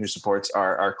Foundation, who supports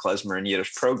our Klezmer and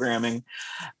Yiddish programming.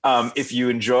 If you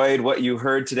enjoyed what you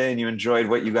heard today and you enjoyed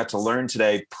what you got to learn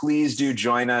today, please do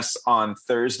join us on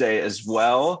Thursday as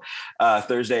well,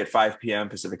 Thursday at 5 p.m.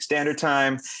 Pacific Standard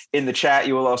Time. In the chat,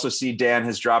 you will also see Dan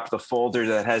has dropped the folder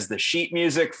that has the sheet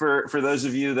music for those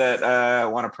of you that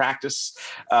want to practice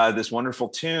this wonderful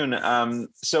tune.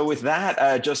 So with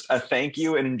that, just a thank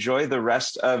you and enjoy the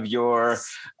rest of your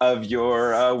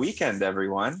weekend,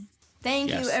 everyone.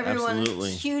 Thank you, everyone.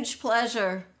 Absolutely. Huge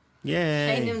pleasure.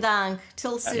 Yay. Vielen Dank.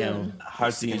 Till soon.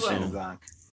 See you soon.